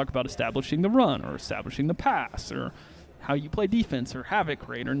 you talk about establishing the run or establishing the pass or how you play defense or havoc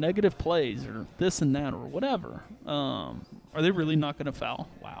rate or negative plays or this and that or whatever. Are they really not going to foul?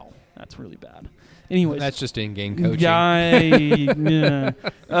 Wow, that's really bad. Anyways, that's just in-game coaching. Yeah.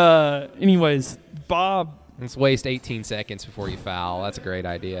 Anyways, Bob. Let's waste 18 seconds before you foul. That's a great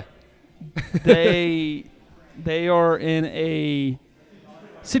idea. They are in a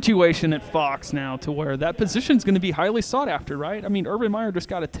situation at Fox now to where that position is going to be highly sought after, right? I mean, Urban Meyer just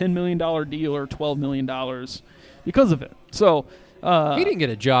got a $10 million deal or $12 million because of it. So he didn't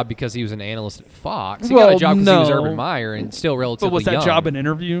get a job because he was an analyst at Fox. He got a job because he was Urban Meyer and still relatively young. But was that job an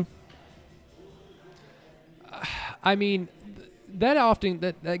interview? I mean, that often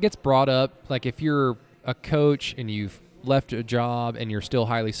that gets brought up. Like, if you're a coach and you've left a job and you're still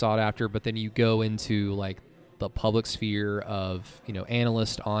highly sought after, but then you go into like the public sphere of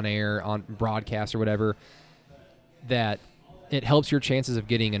analyst on air, on broadcast or whatever, that it helps your chances of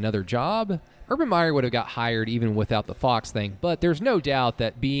getting another job. Urban Meyer would have got hired even without the Fox thing, but there's no doubt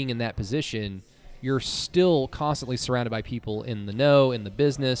that being in that position, you're still constantly surrounded by people in the know, in the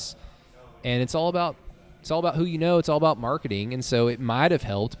business, and it's all about who you know. It's all about marketing, and so it might have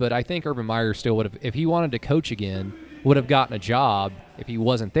helped, but I think Urban Meyer still would have, if he wanted to coach again, would have gotten a job if he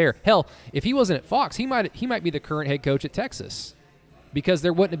wasn't there. Hell, if he wasn't at Fox, he might be the current head coach at Texas, because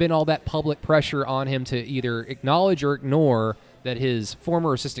there wouldn't have been all that public pressure on him to either acknowledge or ignore that his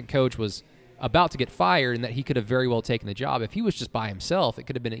former assistant coach was about to get fired and that he could have very well taken the job. If he was just by himself, it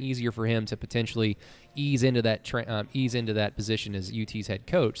could have been easier for him to potentially ease into that position as UT's head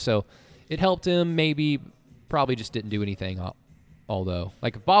coach. So it helped him, maybe, probably just didn't do anything. Although,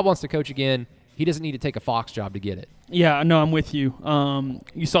 like, if Bob wants to coach again, he doesn't need to take a Fox job to get it. Yeah, no, I'm with you.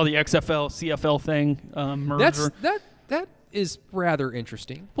 You saw the XFL, CFL thing merger. That is rather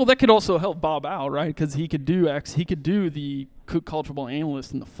interesting. Well, that could also help Bob out, right? Because he could do the college ball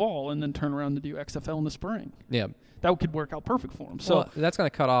analyst in the fall and then turn around to do XFL in the spring. Yeah, that could work out perfect for him. So that's going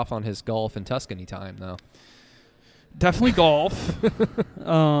to cut off on his golf and Tuscany time, though. Definitely golf.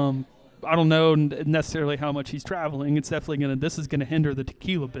 I don't know necessarily how much he's traveling. It's definitely this is going to hinder the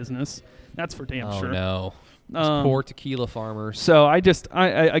tequila business. That's for damn sure. Oh, no. Poor tequila farmers. So I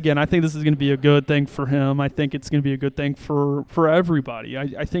think this is going to be a good thing for him. I think it's going to be a good thing for everybody.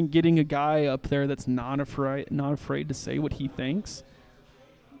 I think getting a guy up there that's not afraid to say what he thinks.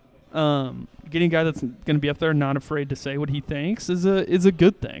 Getting a guy that's going to be up there not afraid to say what he thinks is a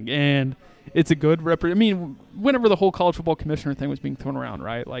good thing, and it's a good I mean, whenever the whole college football commissioner thing was being thrown around,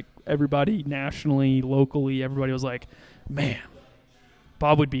 right? Like, everybody nationally, locally, everybody was like, man,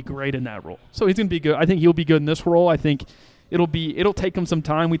 Bob would be great in that role. So he's going to be good. I think he'll be good in this role. I think it'll take him some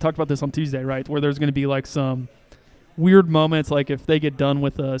time. We talked about this on Tuesday, right? Where there's going to be like some weird moments, like if they get done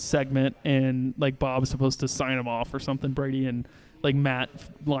with a segment and like Bob's supposed to sign him off or something, Brady, and like Matt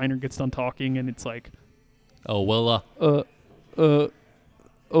Liner gets done talking and it's like, yeah,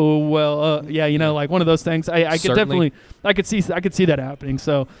 like one of those things. I could see that happening.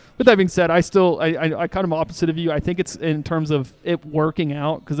 So with that being said, I kind of opposite of you. I think it's in terms of it working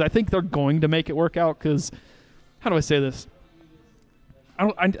out, because I think they're going to make it work out. Because how do I say this?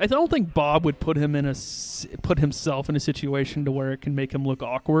 I don't think Bob would put himself in a situation to where it can make him look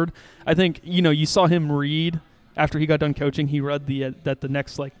awkward. I think you saw him read after he got done coaching. He read the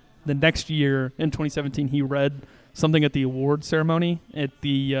next year in 2017 he read something at the award ceremony at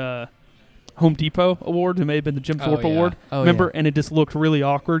the Home Depot Award. It may have been the Jim Thorpe Award. Remember? Yeah. And it just looked really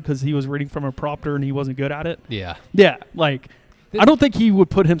awkward because he was reading from a prompter and he wasn't good at it. Yeah. Yeah. Like, I don't think he would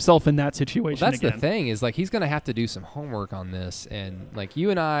put himself in that situation That's again. the thing is, like, he's going to have to do some homework on this. And, like, you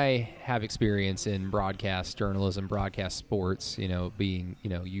and I have experience in broadcast journalism, broadcast sports, being,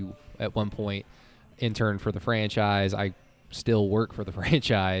 you at one point interned for the franchise. I still work for the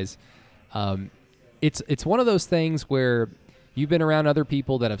franchise. It's one of those things where you've been around other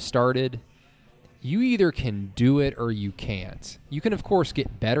people that have started. You either can do it or you can't. You can, of course,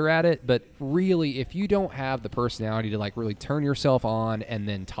 get better at it, but really, if you don't have the personality to, like, really turn yourself on and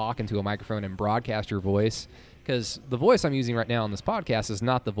then talk into a microphone and broadcast your voice, because the voice I'm using right now on this podcast is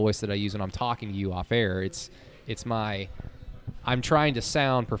not the voice that I use when I'm talking to you off air. It's I'm trying to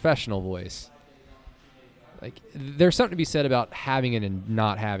sound professional voice. Like, there's something to be said about having it and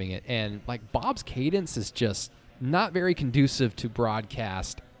not having it. And, like, Bob's cadence is just not very conducive to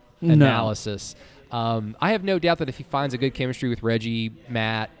broadcast analysis. I have no doubt that if he finds a good chemistry with Reggie,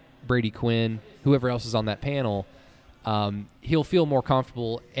 Matt, Brady Quinn, whoever else is on that panel, he'll feel more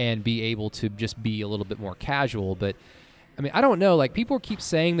comfortable and be able to just be a little bit more casual. But, I mean, I don't know. Like, people keep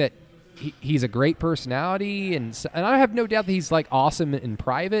saying that he's a great personality, and I have no doubt that he's, like, awesome in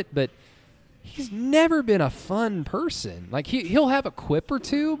private, but he's never been a fun person. Like, he'll have a quip or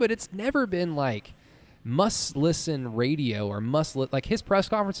two, but it's never been, like, must-listen radio or like, his press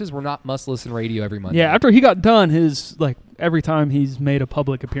conferences were not must-listen radio every Monday. Yeah, after he got done, his, like, every time he's made a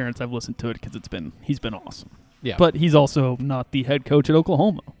public appearance, I've listened to it because he's been awesome. Yeah. But he's also not the head coach at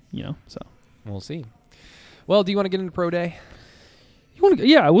Oklahoma, so. We'll see. Well, do you want to get into Pro Day?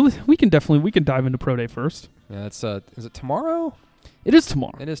 Yeah, well, we can dive into Pro Day first. Yeah, it's is it tomorrow? It is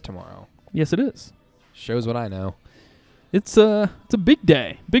tomorrow. It is tomorrow. Yes, it is. Shows what I know. It's a big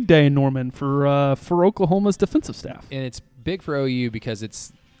day in Norman for Oklahoma's defensive staff, and it's big for OU because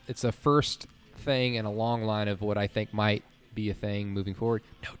it's a first thing in a long line of what I think might be a thing moving forward.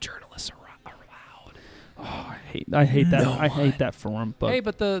 No journalists are allowed. Oh, I hate that. I hate that for them. But hey,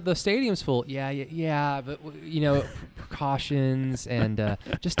 but the stadium's full. Yeah. But precautions and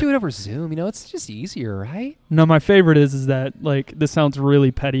just do it over Zoom. It's just easier, right? No, my favorite is that, like, this sounds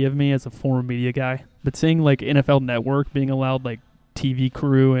really petty of me as a former media guy, but seeing, like, NFL Network being allowed, like, TV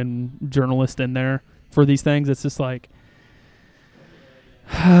crew and journalists in there for these things, it's just like,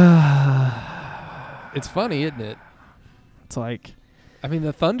 it's funny, isn't it? It's like, I mean,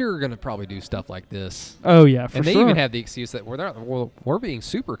 the Thunder are going to probably do stuff like this. Oh, yeah, for sure. And they even have the excuse that we're being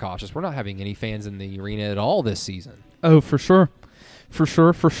super cautious. We're not having any fans in the arena at all this season. Oh, for sure. For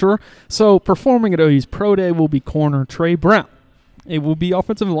sure. So, performing at OU's Pro Day will be corner Trey Brown. It will be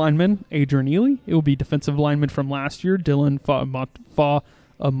offensive lineman Adrian Ely. It will be defensive lineman from last year, Dylan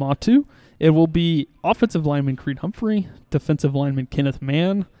Fa'amatu. It will be offensive lineman Creed Humphrey, defensive lineman Kenneth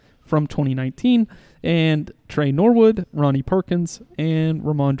Mann from 2019, and Trey Norwood, Ronnie Perkins, and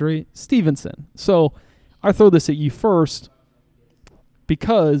Ramondre Stevenson. So I throw this at you first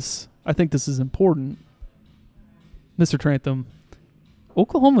because I think this is important. Mr. Trantham,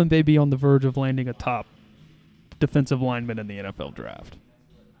 Oklahoma may be on the verge of landing a top defensive lineman in the NFL draft.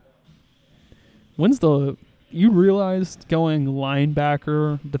 You realized going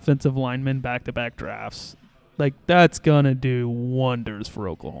linebacker, defensive lineman, back-to-back drafts, like, that's going to do wonders for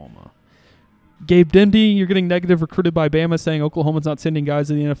Oklahoma. Gabe Dindy, you're getting negative recruited by Bama, saying Oklahoma's not sending guys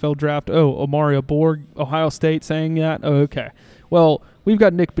to the NFL draft. Oh, Omario Borg, Ohio State, saying that. Oh, okay. Well, we've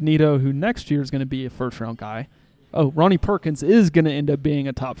got Nick Benito, who next year is going to be a first-round guy. Oh, Ronnie Perkins is going to end up being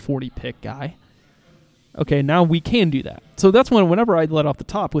a top 40 pick guy. Okay, now we can do that. So that's whenever I let off the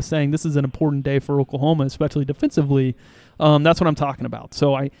top with saying this is an important day for Oklahoma, especially defensively, that's what I'm talking about.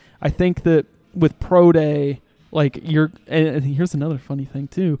 So I think that with Pro Day, like, and here's another funny thing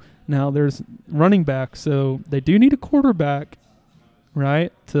too. Now there's running back, so they do need a quarterback,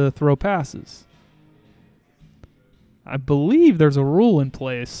 right, to throw passes. I believe there's a rule in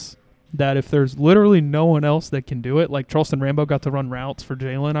place that if there's literally no one else that can do it, like Charleston Rambo got to run routes for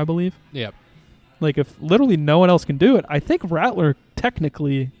Jalen, I believe. Yep. Like, if literally no one else can do it, I think Rattler,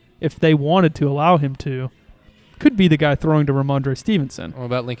 technically, if they wanted to allow him to, could be the guy throwing to Ramondre Stevenson. What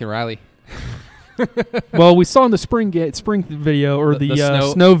about Lincoln Riley? Well, we saw in the spring video, or the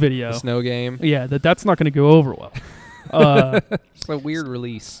snow video. The snow game. Yeah, that's not going to go over well. It's a weird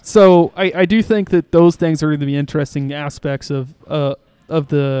release. So I do think that those things are going to be interesting aspects of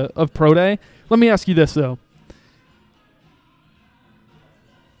Pro Day. Let me ask you this, though.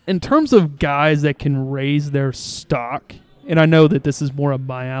 In terms of guys that can raise their stock, and I know that this is more up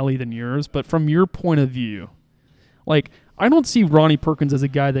my alley than yours, but from your point of view, like, I don't see Ronnie Perkins as a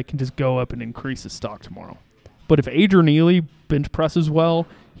guy that can just go up and increase his stock tomorrow. But if Adrian Ely bench presses well,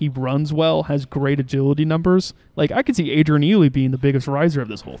 he runs well, has great agility numbers, like, I could see Adrian Ely being the biggest riser of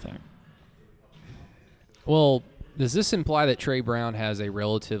this whole thing. Well, Does this imply that Trey Brown has a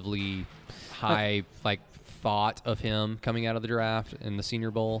relatively high thought of him coming out of the draft in the Senior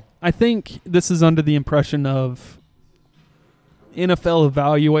Bowl? I think this is under the impression of NFL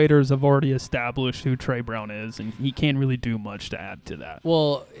evaluators have already established who Trey Brown is, and he can't really do much to add to that.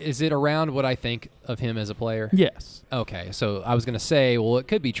 Well, is it around what I think of him as a player? Yes. Okay, so I was going to say, well, it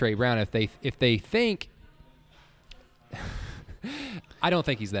could be Trey Brown if they think. I don't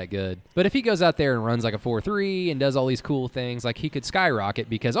think he's that good. But if he goes out there and runs like a 4.3 and does all these cool things, like he could skyrocket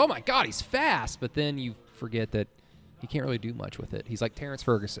because, oh, my God, he's fast. But then you forget that he can't really do much with it. He's like Terrence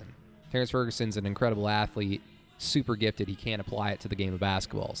Ferguson. Terrence Ferguson's an incredible athlete, super gifted. He can't apply it to the game of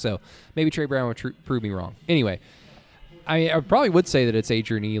basketball. So maybe Trey Brown would prove me wrong. Anyway, I probably would say that it's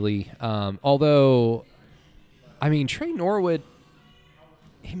Adrian Ealy. Although, I mean, Trey Norwood,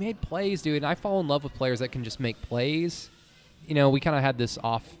 he made plays, dude. And I fall in love with players that can just make plays. You know, we kind of had this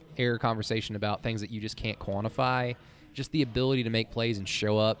off-air conversation about things that you just can't quantify. Just the ability to make plays and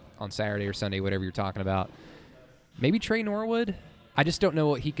show up on Saturday or Sunday, whatever you're talking about. Maybe Trey Norwood. I just don't know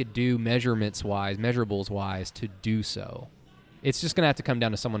what he could do measurements-wise, measurables-wise to do so. It's just going to have to come down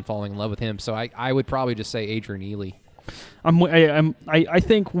to someone falling in love with him. So I would probably just say Adrian Ealy. I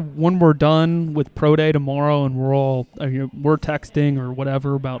think when we're done with Pro Day tomorrow and we're texting or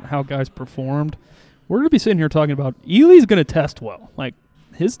whatever about how guys performed, we're going to be sitting here talking about Ealy's going to test well. Like,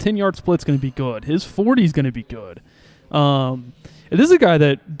 his 10-yard split's going to be good. His 40's going to be good. This is a guy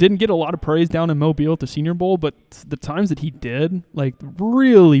that didn't get a lot of praise down in Mobile at the Senior Bowl, but the times that he did, like,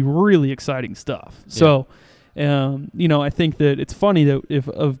 really, really exciting stuff. Yeah. So, I think that it's funny that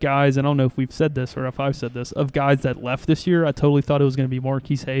of guys, and I don't know if we've said this or if I've said this, of guys that left this year, I totally thought it was going to be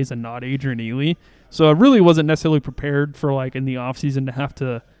Marquise Hayes and not Adrian Ealy. So I really wasn't necessarily prepared for, like, in the offseason to have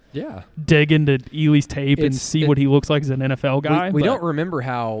to dig into Ealy's tape and see what he looks like as an NFL guy. We don't remember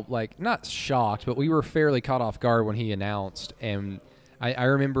how, like, not shocked, but we were fairly caught off guard when he announced. And I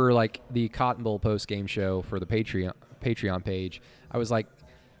remember, like, the Cotton Bowl post-game show for the Patreon page. I was like,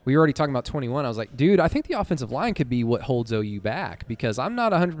 we were already talking about 21. I was like, dude, I think the offensive line could be what holds OU back because I'm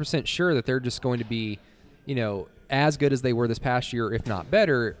not 100% sure that they're just going to be, as good as they were this past year, if not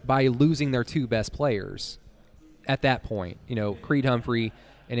better, by losing their two best players at that point. Creed Humphrey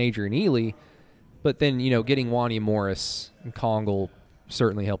and Adrian Ealy, but then, getting Wanya Morris and Kong will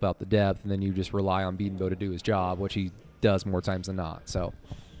certainly help out the depth, and then you just rely on Bedenbaugh to do his job, which he does more times than not. So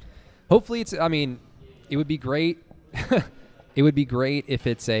hopefully it would be great. It would be great if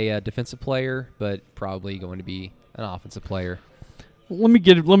it's a defensive player, but probably going to be an offensive player. Let me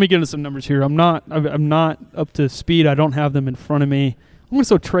get into some numbers here. I'm not up to speed. I don't have them in front of me. I'm going to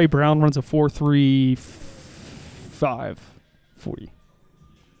say Trey Brown runs a 4.35 40.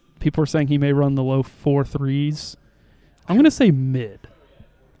 People are saying he may run the low 4.3s. I'm going to say mid.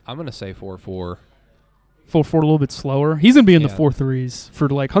 I'm going to say 4.4. 4.4 a little bit slower. He's going to be in the 4.3s for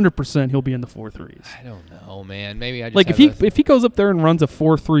like 100%. He'll be in the 4.3s. I don't know, man. Maybe I just like if he goes up there and runs a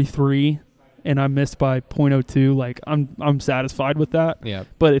 4.33 and I missed by 0.02, like I'm satisfied with that. Yeah.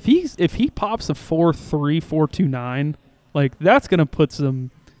 But if he pops a 4.3, 4.29, like that's going to put some.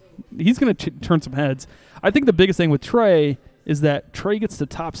 He's going to turn some heads. I think the biggest thing with Trey is that Trey gets to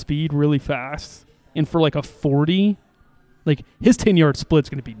top speed really fast, and for like a 40, like his 10-yard split's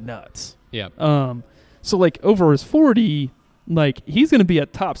going to be nuts. Yeah. So like over his 40, like he's going to be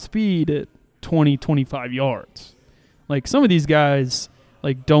at top speed at 20, 25 yards. Like some of these guys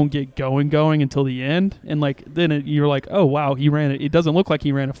like don't get going until the end, and like then you're like, oh wow, he ran it. It doesn't look like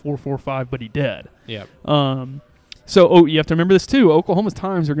he ran a 4.45, but he did. Yeah. So you have to remember this too. Oklahoma's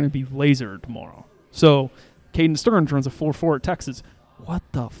times are going to be lasered tomorrow. So Caden Stearns runs a 4.4 at Texas. What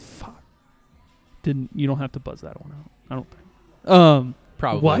the fuck? You don't have to buzz that one out. I don't think.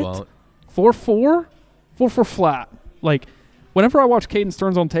 Probably what? Won't. 4.4? 4.4 flat. Like, whenever I watch Caden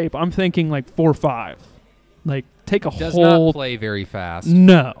Stearns on tape, I'm thinking like 4.5. Like, take a Does whole. not play very fast.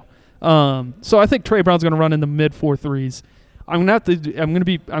 No. So I think Trey Brown's going to run in the mid 4.3s. You're going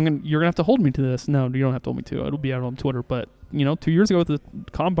to have to hold me to this. No, you don't have to hold me to it. It'll be out on Twitter. But, 2 years ago at the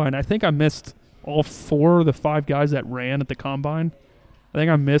Combine, I think I missed all 4 of the 5 guys that ran at the Combine. I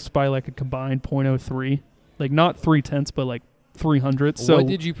think I missed by like a combined 0.03. Like not 0.3, but like 300. So what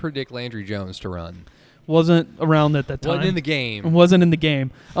did you predict Landry Jones to run? Wasn't around at that time. Wasn't in the game. Wasn't in the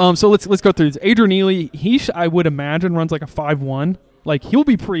game. So let's go through this. Adrian Ealy, I would imagine runs like a 5.1. Like he'll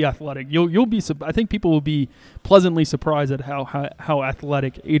be pretty athletic. You'll be. I think people will be pleasantly surprised at how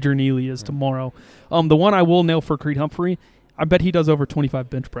athletic Adrian Ealy is tomorrow. The one I will nail for Creed Humphrey, I bet he does over 25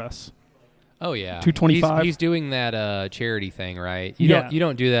 bench press. Oh yeah, 225. He's doing that charity thing, right? You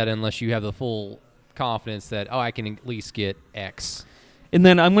don't do that unless you have the full confidence that I can at least get X. And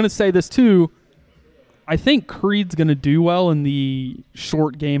then I'm going to say this too. I think Creed's going to do well in the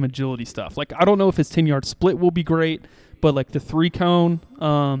short game agility stuff. Like, I don't know if his 10-yard split will be great, but like the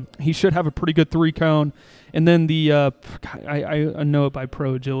 3-cone, he should have a pretty good 3-cone. And then the I know it by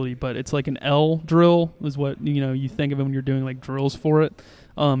pro agility, but it's like an L drill is what you think of it when you're doing like drills for it.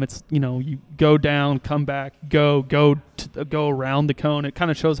 It's you go down, come back, go around the cone. It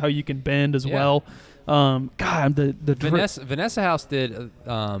kind of shows how you can bend as well. God, the Vanessa House did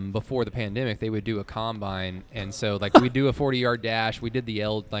before the pandemic. They would do a combine, and so like we do a 40-yard dash. We did the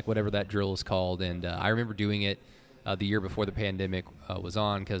L, like whatever that drill is called, and I remember doing it the year before the pandemic was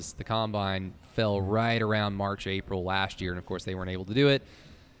on, because the combine fell right around March, April last year, and of course they weren't able to do it.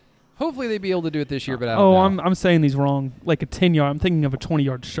 Hopefully they'd be able to do it this year, but I don't know. I'm saying these wrong. Like a 10-yard. I'm thinking of a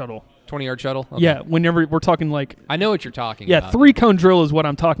 20-yard shuttle. 20-yard shuttle? Okay. Yeah, whenever we're talking like... I know what you're talking about. Yeah, 3-cone drill is what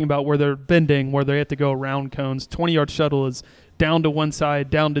I'm talking about, where they're bending, where they have to go around cones. 20-yard shuttle is down to one side,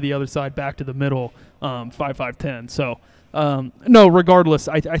 down to the other side, back to the middle, 5-5-10. So, no, regardless,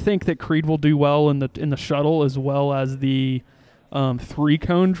 I think that Creed will do well in the shuttle as well as the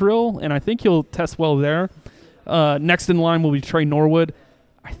 3-cone drill, and I think he'll test well there. Next in line will be Trey Norwood.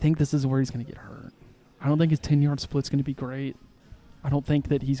 I think this is where he's going to get hurt. I don't think his 10-yard split's going to be great. I don't think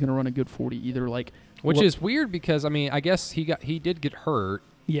that he's going to run a good 40 either. Which is weird because, I mean, I guess he did get hurt.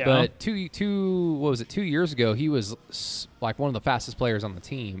 Yeah. But 2 years ago, he was like one of the fastest players on the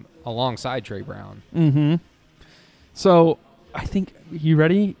team alongside Trey Brown. Mm-hmm. So, I think, you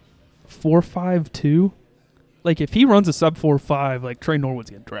ready? 4.52? Like, if he runs a sub 4.5, like, Trey Norwood's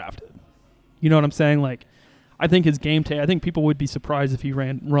getting drafted. You know what I'm saying? Like, I think his game I think people would be surprised if he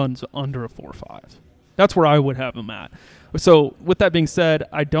runs under a 4.5. That's where I would have him at. So, with that being said,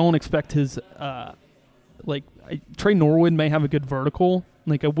 I don't expect his Trey Norwood may have a good vertical.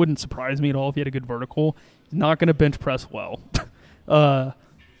 Like, it wouldn't surprise me at all if he had a good vertical. He's not going to bench press well.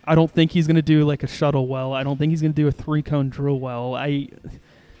 I don't think he's going to do like a shuttle well. I don't think he's going to do a 3-cone drill well.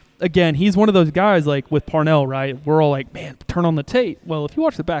 Again, he's one of those guys like with Parnell, right? We're all like, man, turn on the tape. Well, if you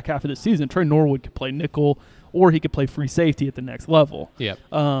watch the back half of the season, Trey Norwood could play nickel or he could play free safety at the next level. Yep.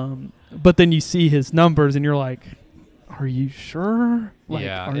 But then you see his numbers and you're like, are you sure? Like,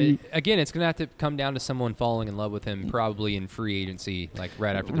 yeah. Again, it's going to have to come down to someone falling in love with him probably in free agency, like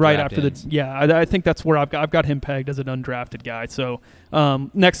right after the draft ends. I think that's where I've got him pegged as an undrafted guy. So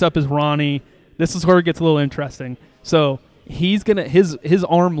next up is Ronnie. This is where it gets a little interesting. So he's going to his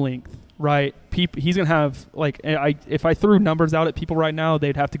arm length, right? He's going to have, like, if I threw numbers out at people right now,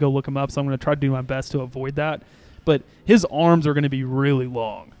 they'd have to go look him up. So I'm going to try to do my best to avoid that. But his arms are going to be really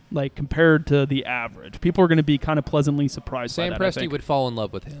long. Like, compared to the average. People are going to be kind of pleasantly surprised by that, Sam Presti would fall in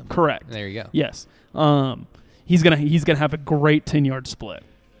love with him. Correct. There you go. Yes. He's gonna have a great 10-yard split.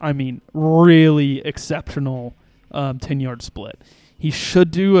 I mean, really exceptional 10-yard split. He should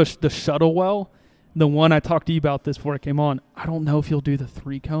do the shuttle well. The one I talked to you about this before I came on, I don't know if he'll do the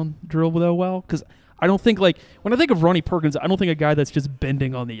 3-cone drill well, because I don't think, like, when I think of Ronnie Perkins, I don't think a guy that's just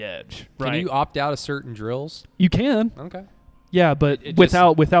bending on the edge. Right? Can you opt out of certain drills? You can. Okay. Yeah, but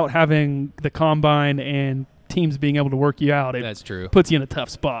without having the combine and teams being able to work you out, that's true. Puts you in a tough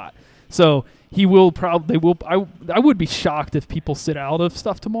spot. So he will probably I would be shocked if people sit out of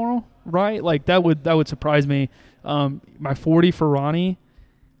stuff tomorrow, right? Like that would surprise me. My 40 for Ronnie,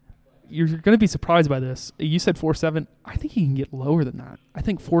 you're going to be surprised by this. You said 4.7. I think he can get lower than that. I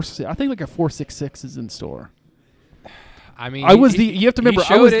think like a 4.66 is in store. I mean, you have to remember, he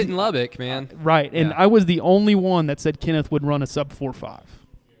showed it in Lubbock, man. Right, and I was the only one that said Kenneth would run a sub 4.5.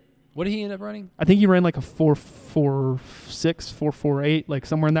 What did he end up running? I think he ran like a 4.46, 4.48, like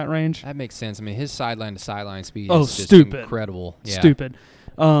somewhere in that range. That makes sense. I mean, his sideline to sideline speed is just incredible. Yeah. Stupid.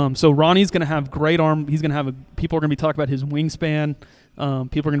 So Ronnie's going to have great arm. He's going to have people are going to be talking about his wingspan.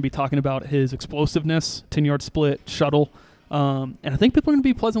 People are going to be talking about his explosiveness, 10-yard split, shuttle. And I think people are going to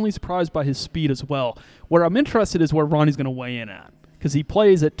be pleasantly surprised by his speed as well. Where I'm interested is where Ronnie's going to weigh in at. Because he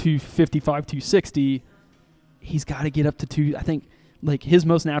plays at 255, 260. He's got to get up to I think, like, his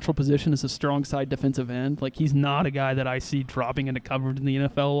most natural position is a strong side defensive end. Like, he's not a guy that I see dropping into coverage in the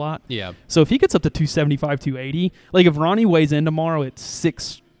NFL a lot. Yeah. So if he gets up to 275, 280, like if Ronnie weighs in tomorrow at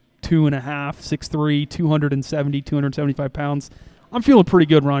 6'2.5", 6'3", 270, 275 pounds, I'm feeling pretty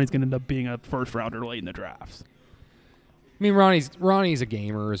good Ronnie's going to end up being a first-rounder late in the draft. I mean, Ronnie's a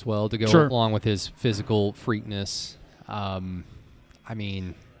gamer as well to go along with his physical freakness. I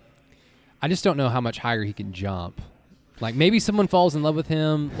mean, I just don't know how much higher he can jump. Like, maybe someone falls in love with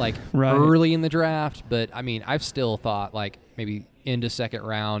him, like, early in the draft, but, I mean, I've still thought, like, maybe into second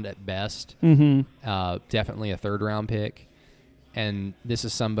round at best. Mm-hmm. Definitely a third-round pick. And this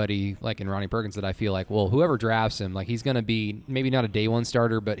is somebody, like in Ronnie Perkins, that I feel like, well, whoever drafts him, like, he's going to be maybe not a day one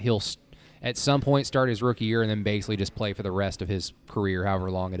starter, but at some point start his rookie year and then basically just play for the rest of his career,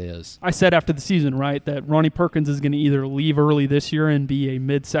 however long it is. I said after the season, right, that Ronnie Perkins is going to either leave early this year and be a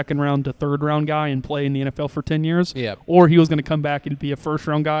mid-second round to third round guy and play in the NFL for 10 years, Yeah. or he was going to come back and be a first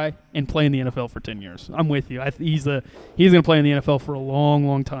round guy and play in the NFL for 10 years. I'm with you. He's going to play in the NFL for a long,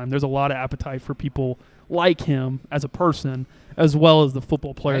 long time. There's a lot of appetite for people like him as a person, as well as the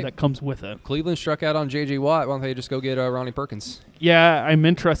football player Right. that comes with it. Cleveland struck out on J.J. Watt. Why don't they just go get Ronnie Perkins? Yeah, I'm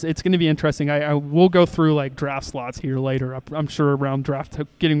interested. It's going to be interesting. I will go through like draft slots here later. I'm sure around draft,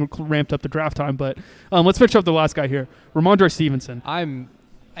 getting ramped up to draft time. But let's finish up the last guy here, Ramondre Stevenson. I'm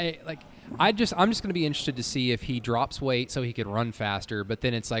just going to be interested to see if he drops weight so he can run faster. But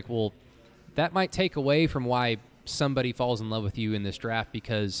then it's like, well, that might take away from why somebody falls in love with you in this draft,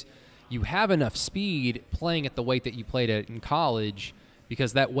 because you have enough speed playing at the weight that you played at in college,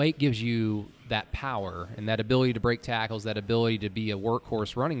 because that weight gives you that power and that ability to break tackles, that ability to be a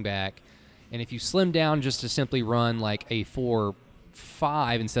workhorse running back. And if you slim down just to simply run like a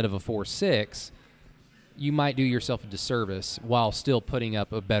 4.5 instead of a 4.6, you might do yourself a disservice while still putting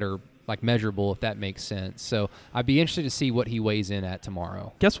up a better like measurable, if that makes sense. So I'd be interested to see what he weighs in at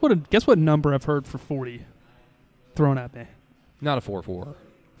tomorrow. Guess what number I've heard for 40 thrown at me? Not a 4.4.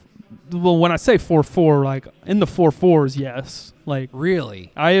 Well, when I say 4.4, like in the 4.4s, yes. Like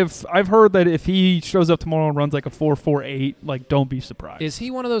Really? I've heard that if he shows up tomorrow and runs like a 4.48, like don't be surprised. Is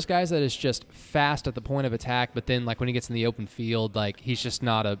he one of those guys that is just fast at the point of attack, but then like when he gets in the open field, like he's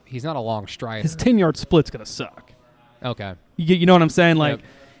not a long strider? His 10-yard split's gonna suck. Okay. You know what I'm saying? Like Yep.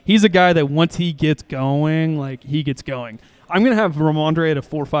 he's a guy that once he gets going, like he gets going. I'm gonna have Ramondre at a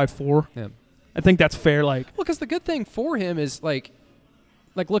 4.54. Yeah. I think that's fair. Like Well, because the good thing for him is like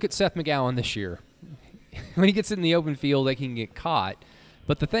look at Seth McGowan this year. When he gets in the open field, they can get caught.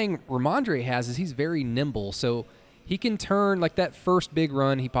 But the thing Ramondre has is he's very nimble, so he can turn like that first big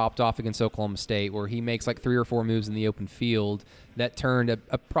run he popped off against Oklahoma State, where he makes like 3 or 4 moves in the open field that turned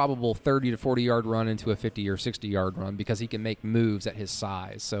a probable 30 to 40-yard run into a 50 or 60-yard run, because he can make moves at his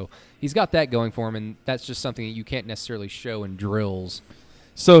size. So he's got that going for him, and that's just something that you can't necessarily show in drills.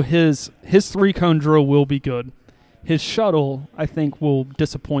 so, his 3-cone drill will be good. His shuttle, I think, will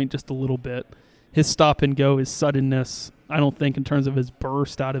disappoint just a little bit. His stop and go, his suddenness, I don't think in terms of his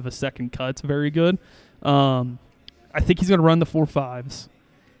burst out of a second cut's very good. I think he's going to run the 4.5s.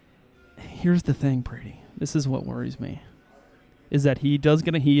 Here's the thing, Brady. This is what worries me, is that he is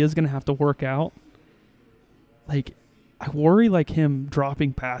going to have to work out. Like, I worry like him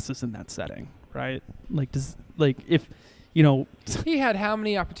dropping passes in that setting, right? If He had how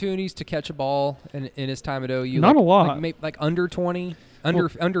many opportunities to catch a ball in his time at OU? Not a lot. Like under 20,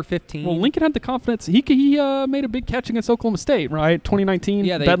 under 15. Well, Lincoln had the confidence. He made a big catch against Oklahoma State, right? 2019,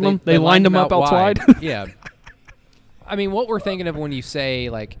 Yeah, Bedlam. They lined him up outside. wide. Yeah. I mean, what we're thinking of when you say,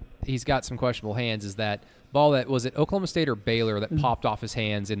 like, he's got some questionable hands is that ball that, was it Oklahoma State or Baylor that popped off his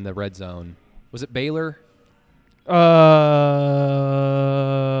hands in the red zone? Was it Baylor?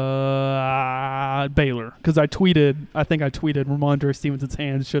 Baylor, because I think I tweeted Ramondre Stevenson's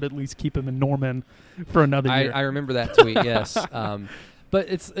hands should at least keep him in Norman for another year. I remember that tweet, yes. But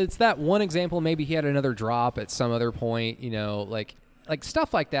it's that one example. Maybe he had another drop at some other point, like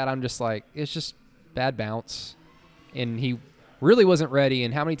stuff like that. I'm just like, it's just bad bounce. And he really wasn't ready.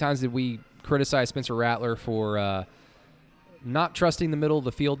 And how many times did we criticize Spencer Rattler for not trusting the middle of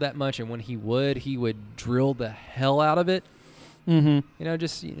the field that much? And when he would drill the hell out of it. Mm-hmm.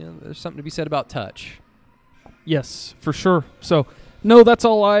 There's something to be said about touch. Yes, for sure. So, no, that's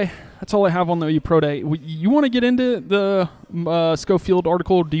all I have on the OU Pro Day. You want to get into the Schofield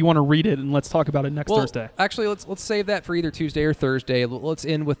article, or do you want to read it and let's talk about it next Thursday? Actually, let's save that for either Tuesday or Thursday. Let's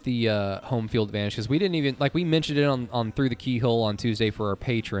end with the home field advantage, because we didn't even, we mentioned it on Through the Keyhole on Tuesday for our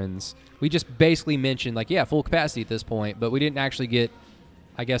patrons. We just basically mentioned full capacity at this point, but we didn't actually get,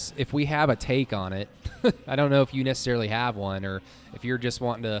 I guess, if we have a take on it. I don't know if you necessarily have one, or if you're just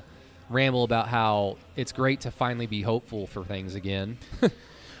wanting to ramble about how it's great to finally be hopeful for things again.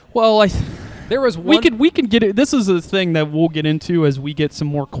 Well, there was one. We can get it. This is a thing that we'll get into as we get some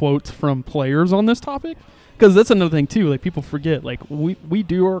more quotes from players on this topic, because that's another thing too. Like, people forget. Like, we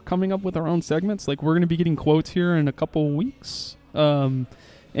are coming up with our own segments. Like, we're going to be getting quotes here in a couple of weeks, and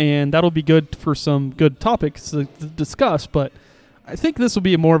that'll be good for some good topics to discuss. But I think this will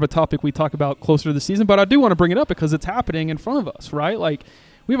be more of a topic we talk about closer to the season. But I do want to bring it up because it's happening in front of us, right? Like,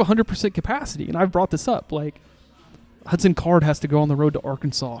 we have 100% capacity, and I've brought this up. Like, Hudson Card has to go on the road to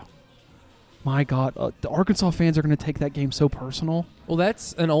Arkansas. My God, the Arkansas fans are going to take that game so personal. Well,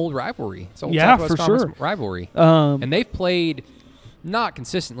 that's an old rivalry. It's an old Yeah, Southwest for Conference sure. rivalry. And they've played, not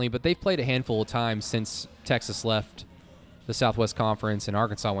consistently, but they've played a handful of times since Texas left the Southwest Conference and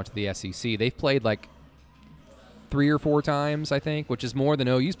Arkansas went to the SEC. They've played like 3 or 4 times, I think, which is more than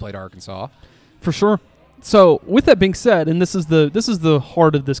OU's played Arkansas. For sure. So with that being said, and this is the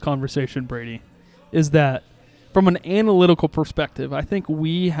heart of this conversation, Brady, is that from an analytical perspective, I think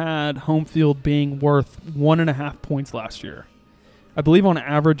we had home field being worth 1.5 points last year. I believe on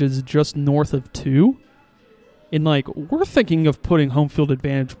average is just north of 2. And like we're thinking of putting home field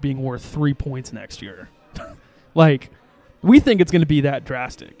advantage being worth 3 points next year. Like we think it's going to be that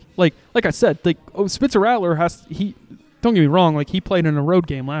drastic. Like I said, like Spencer Rattler don't get me wrong, like he played in a road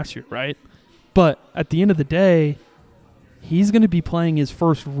game last year, right? But at the end of the day, he's going to be playing his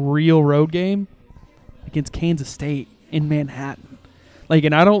first real road game against Kansas State in Manhattan. Like,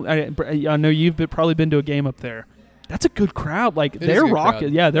 and I know you've probably been to a game up there. That's a good crowd. Like they're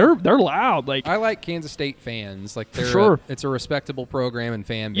rocking. Yeah, they're loud. Like I like Kansas State fans. Like it's a respectable program and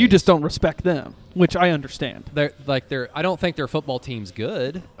fan base. You just don't respect them, which I understand. I don't think their football team's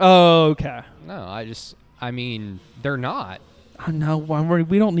good. Oh, okay. No, I mean, they're not. No,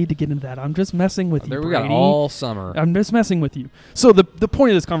 we don't need to get into that. I'm just messing with you, We Brady. got all summer. I'm just messing with you. So the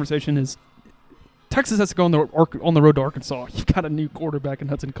point of this conversation is Texas has to go on the road to Arkansas. You've got a new quarterback in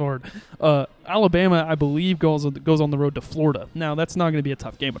Hudson Card. Alabama, I believe, goes on the road to Florida. Now, that's not going to be a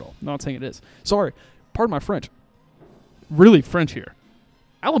tough game at all. I'm not saying it is. Sorry. Pardon my French. Really French here.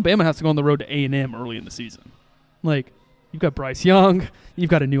 Alabama has to go on the road to A&M early in the season. Like, you've got Bryce Young.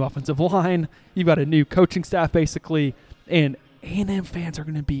 You've got a new offensive line. You've got a new coaching staff, basically. And A&M fans are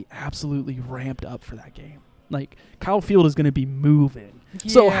going to be absolutely ramped up for that game. Like, Kyle Field is going to be moving.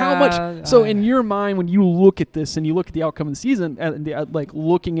 Yeah, so how much? So in your mind, when you look at this and you look at the outcome of the season, like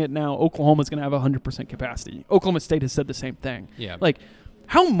looking at now, Oklahoma's going to have 100% capacity. Oklahoma State has said the same thing. Yeah. Like,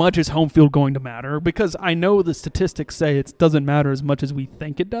 how much is home field going to matter? Because I know the statistics say it doesn't matter as much as we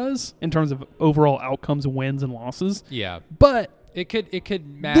think it does in terms of overall outcomes, wins, and losses. Yeah. But it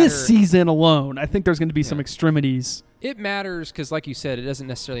could matter. This season alone, I think there's going to be some extremities. It matters because, like you said, it doesn't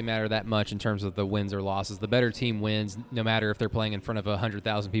necessarily matter that much in terms of the wins or losses. The better team wins, no matter if they're playing in front of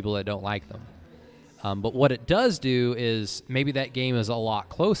 100,000 people that don't like them. But what it does do is maybe that game is a lot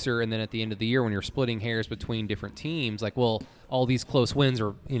closer, and then at the end of the year when you're splitting hairs between different teams, like, well, all these close wins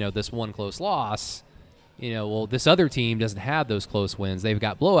are, this one close loss, well, this other team doesn't have those close wins. They've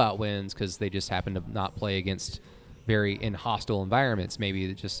got blowout wins because they just happen to not play against in hostile environments.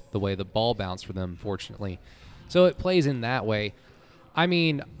 Maybe just the way the ball bounced for them, fortunately. So it plays in that way. I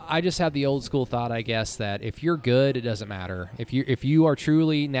mean, I just have the old school thought, I guess, that if you're good, it doesn't matter. If you are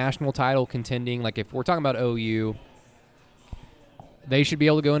truly national title contending, like if we're talking about OU, they should be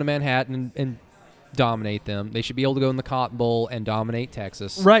able to go into Manhattan and dominate them. They should be able to go in the Cotton Bowl and dominate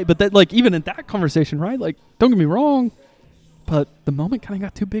Texas. Right, but that, like, even in that conversation, right? Like, don't get me wrong, but the moment kind of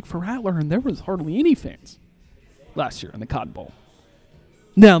got too big for Rattler, and there was hardly any fans last year in the Cotton Bowl.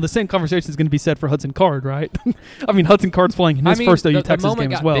 Now, the same conversation is going to be said for Hudson Card, right? I mean, Hudson Card's playing in his first OU Texas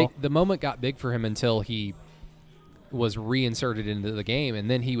game as well. The moment got big for him until he was reinserted into the game,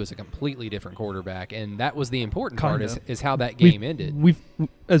 and then he was a completely different quarterback, and that was the important part is how that game ended. We've,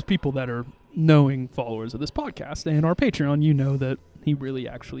 as people that are knowing followers of this podcast and our Patreon, you know that he really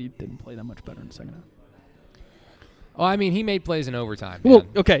actually didn't play that much better in the second half. Oh, I mean, he made plays in overtime. Man. Well,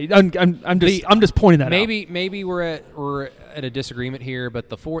 okay, I'm just pointing that out. Maybe we're at a disagreement here, but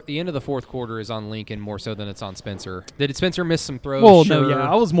the end of the fourth quarter is on Lincoln more so than it's on Spencer. Did Spencer miss some throws? Well, sure. No, yeah,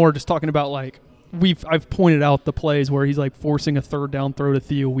 I was more just talking about like I've pointed out the plays where he's like forcing a third down throw to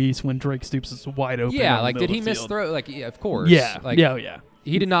Theo Weiss when Drake Stoops is wide open. Yeah, like did he miss throw? Like, yeah, of course. Yeah, like, yeah.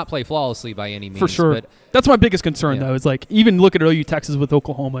 He did not play flawlessly by any means. For sure. But that's my biggest concern, though, is like even look at OU Texas with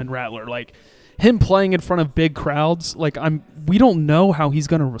Oklahoma and Rattler. Like him playing in front of big crowds, like we don't know how he's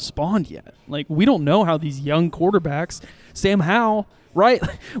going to respond yet. Like we don't know how these young quarterbacks, Sam Howell, right?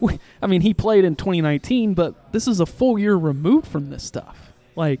 I mean, he played in 2019, but this is a full year removed from this stuff.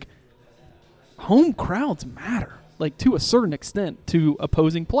 Like home crowds matter, like to a certain extent to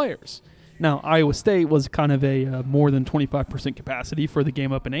opposing players. Now, Iowa State was kind of a more than 25% capacity for the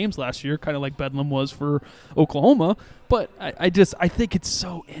game up in Ames last year, kind of like Bedlam was for Oklahoma. But I think it's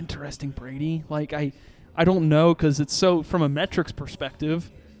so interesting, Brady. Like, I don't know because it's so, from a metrics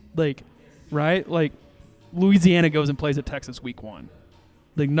perspective, like, right? Like, Louisiana goes and plays at Texas week 1.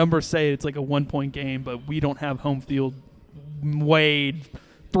 The numbers say it's like a 1-point game, but we don't have home field weighed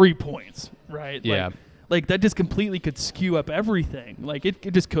 3 points, right? Yeah. Like that just completely could skew up everything. Like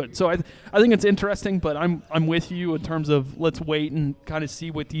it just could. So I think it's interesting, but I'm with you in terms of let's wait and kind of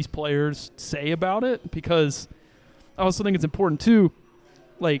see what these players say about it, because I also think it's important too,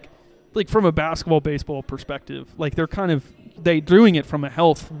 like from a baseball perspective, like they're kind of they doing it from a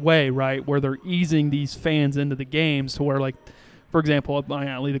health way, right, where they're easing these fans into the games to where, like, for example, at my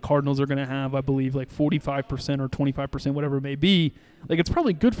alley, the Cardinals are going to have, I believe, like 45% or 25%, whatever it may be. Like, it's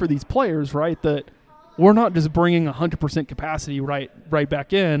probably good for these players, right, that we're not just bringing 100% capacity right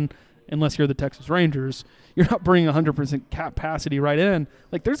back in, unless you're the Texas Rangers. You're not bringing 100% capacity right in.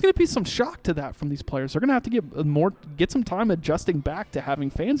 Like, there's going to be some shock to that from these players. They're going to have to get some time adjusting back to having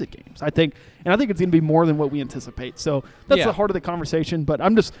fans at games, I think. And I think it's going to be more than what we anticipate. So that's the heart of the conversation. But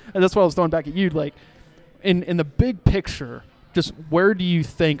that's what I was throwing back at you. Like, in the big picture, just where do you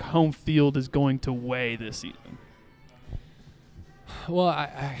think home field is going to weigh this season? Well,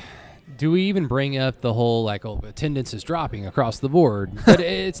 do we even bring up the whole, like, attendance is dropping across the board? But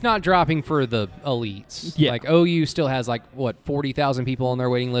it's not dropping for the elites. Yeah. Like, OU still has, 40,000 people on their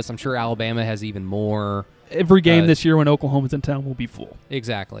waiting list. I'm sure Alabama has even more. Every game this year when Oklahoma's in town will be full.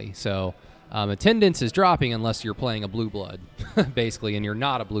 Exactly. So attendance is dropping unless you're playing a blue blood, basically, and you're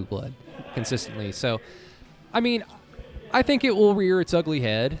not a blue blood consistently. So, I mean, I think it will rear its ugly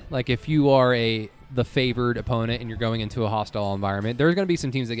head. Like, if you are the favored opponent and you're going into a hostile environment, there's going to be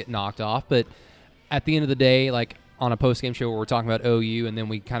some teams that get knocked off. But at the end of the day, like on a post-game show where we're talking about OU and then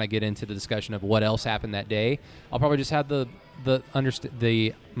we kind of get into the discussion of what else happened that day, I'll probably just have the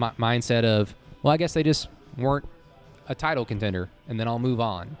mindset of, well, I guess they just weren't a title contender, and then I'll move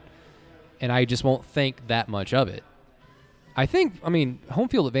on. And I just won't think that much of it. I mean, home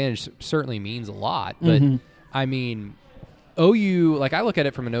field advantage certainly means a lot, but I mean, OU, like, I look at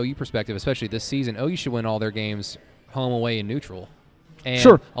it from an OU perspective, especially this season. OU should win all their games home, away, and neutral.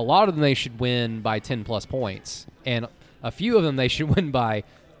 And a lot of them they should win by 10-plus points. And a few of them they should win by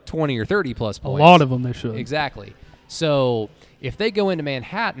 20 or 30-plus points. A lot of them they should. Exactly. So if they go into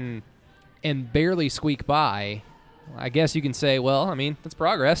Manhattan and barely squeak by, I guess you can say, well, I mean, that's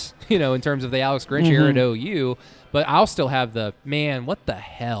progress, in terms of the Alex Grinch era at OU. But I'll still have man, what the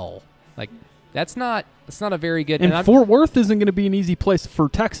hell? Like, that's not a very good. And Fort Worth isn't going to be an easy place for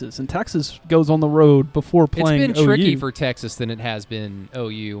Texas, and Texas goes on the road before playing. It's been tricky for Texas than it has been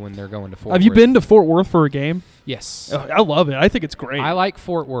OU when they're going to Fort Worth. Have you been to Fort Worth for a game? Yes. Oh, I love it. I think it's great. I like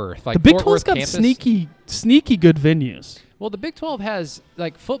Fort Worth. Like, the Big Fort 12's got sneaky good venues. Well, the Big 12 has,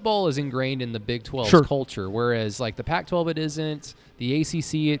 like, football is ingrained in the Big 12's culture, whereas, like, the Pac-12 it isn't. The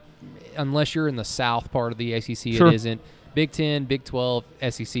ACC, unless you're in the south part of the ACC, it isn't. Big 10, Big 12,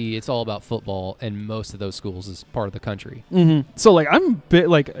 SEC, it's all about football, and most of those schools is part of the country. So, like,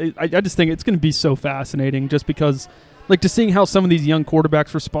 I just think it's going to be so fascinating just because, like, just seeing how some of these young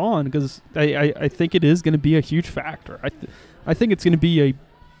quarterbacks respond, because I think it is going to be a huge factor. I think it's going to be a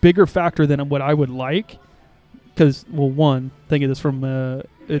bigger factor than what I would like because, well, one, think of it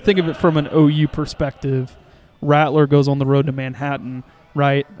from an OU perspective. Rattler goes on the road to Manhattan,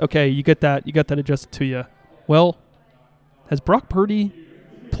 right? Okay, you get that adjusted to you. Well, has Brock Purdy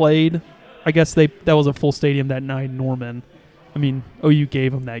played? I guess that was a full stadium that night in Norman. I mean, OU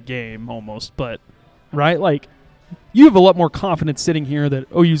gave him that game almost, but, right? Like, you have a lot more confidence sitting here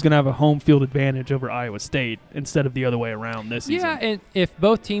that OU's going to have a home field advantage over Iowa State instead of the other way around this season. Yeah, and if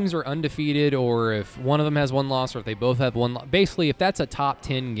both teams are undefeated or if one of them has one loss or if they both have one loss, basically if that's a top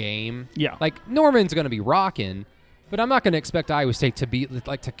 10 game, like, Norman's going to be rocking, but I'm not going to expect Iowa State to be,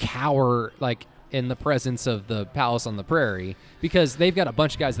 like, to cower, like, in the presence of the Palace on the Prairie, because they've got a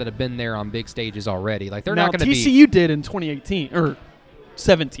bunch of guys that have been there on big stages already. Like, they're not going to be. TCU did in 2018 or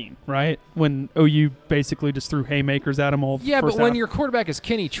 17, right? When OU basically just threw haymakers at them all. Yeah, but when your quarterback is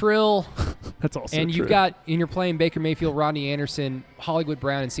Kenny Trill, that's also and true. you're playing Baker Mayfield, Rodney Anderson, Hollywood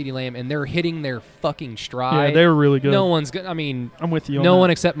Brown, and CeeDee Lamb, and they're hitting their fucking stride. Yeah, they were really good. No one's good. I mean, I'm with you. No one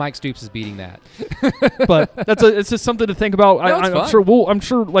except Mike Stoops is beating that. But it's just something to think about. No, I'm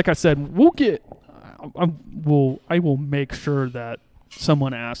sure. Like I said, we'll get. I will make sure that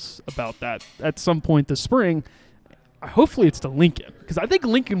someone asks about that at some point this spring. Hopefully it's to Lincoln, because I think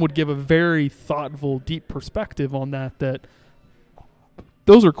Lincoln would give a very thoughtful, deep perspective on that. That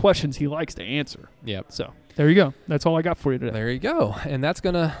those are questions he likes to answer. Yep. So there you go. That's all I got for you today. There you go. And that's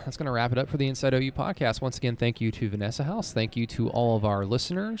gonna wrap it up for the Inside OU podcast. Once again, thank you to Vanessa House. Thank you to all of our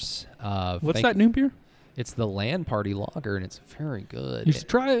listeners. What's that new beer? It's the Land Party Lager, and it's very good. You should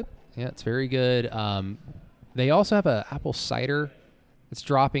try it. Yeah, it's very good. They also have an apple cider that's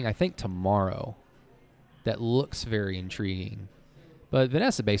dropping, I think, tomorrow. That looks very intriguing. But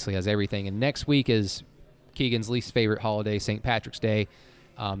Vanessa basically has everything. And next week is Keegan's least favorite holiday, St. Patrick's Day.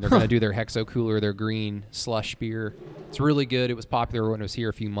 They're going to do their Hexo Cooler, their green slush beer. It's really good. It was popular when it was here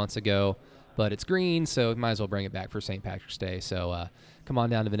a few months ago, but it's green, so might as well bring it back for St. Patrick's Day. So come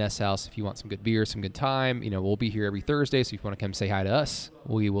on down to Vanessa's house if you want some good beer, some good time. We'll be here every Thursday, so if you want to come say hi to us,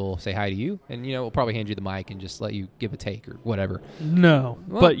 we will say hi to you. And, we'll probably hand you the mic and just let you give a take or whatever. No,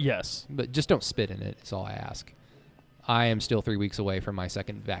 but yes. But just don't spit in it is all I ask. I am still 3 weeks away from my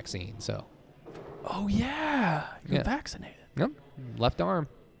second vaccine, so. Oh, yeah. You're vaccinated. Yep. Left arm.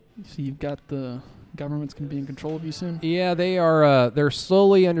 So you've got the government's going to be in control of you soon? Yeah, they are. They're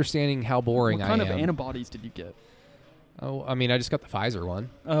slowly understanding how boring I am. What kind of antibodies did you get? Oh, I just got the Pfizer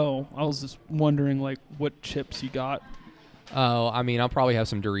one. Oh, I was just wondering, what chips you got. Oh, I'll probably have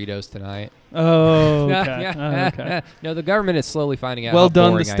some Doritos tonight. Oh, okay. Okay. No, the government is slowly finding out. Well how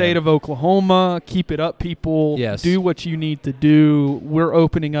done, boring the state of Oklahoma. Keep it up, people. Yes. Do what you need to do. We're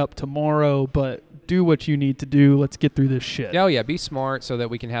opening up tomorrow, but do what you need to do. Let's get through this shit. Oh, yeah. Be smart so that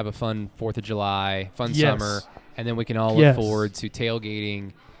we can have a fun 4th of July, fun Yes. summer, and then we can all Yes. look forward to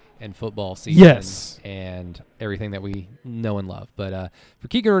tailgating and football season. Yes. And everything that we know and love. But for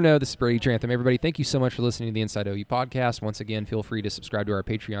Keegan Renaud, this is Brady Trantham. Everybody, thank you so much for listening to the Inside OU podcast. Once again, feel free to subscribe to our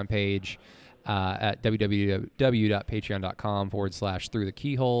Patreon page at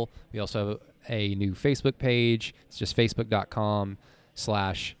www.patreon.com/throughthekeyhole. We also have a new Facebook page. It's just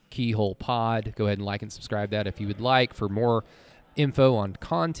facebook.com/keyholepod. Go ahead and like and subscribe that if you would like for more info on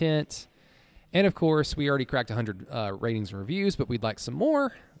content. And, of course, we already cracked 100 ratings and reviews, but we'd like some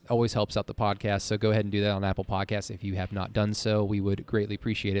more. Always helps out the podcast, so go ahead and do that on Apple Podcasts if you have not done so. We would greatly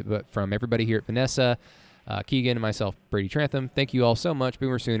appreciate it. But from everybody here at Vanessa, Keegan, and myself, Brady Trantham, thank you all so much.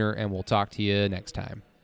 Boomer Sooner, and we'll talk to you next time.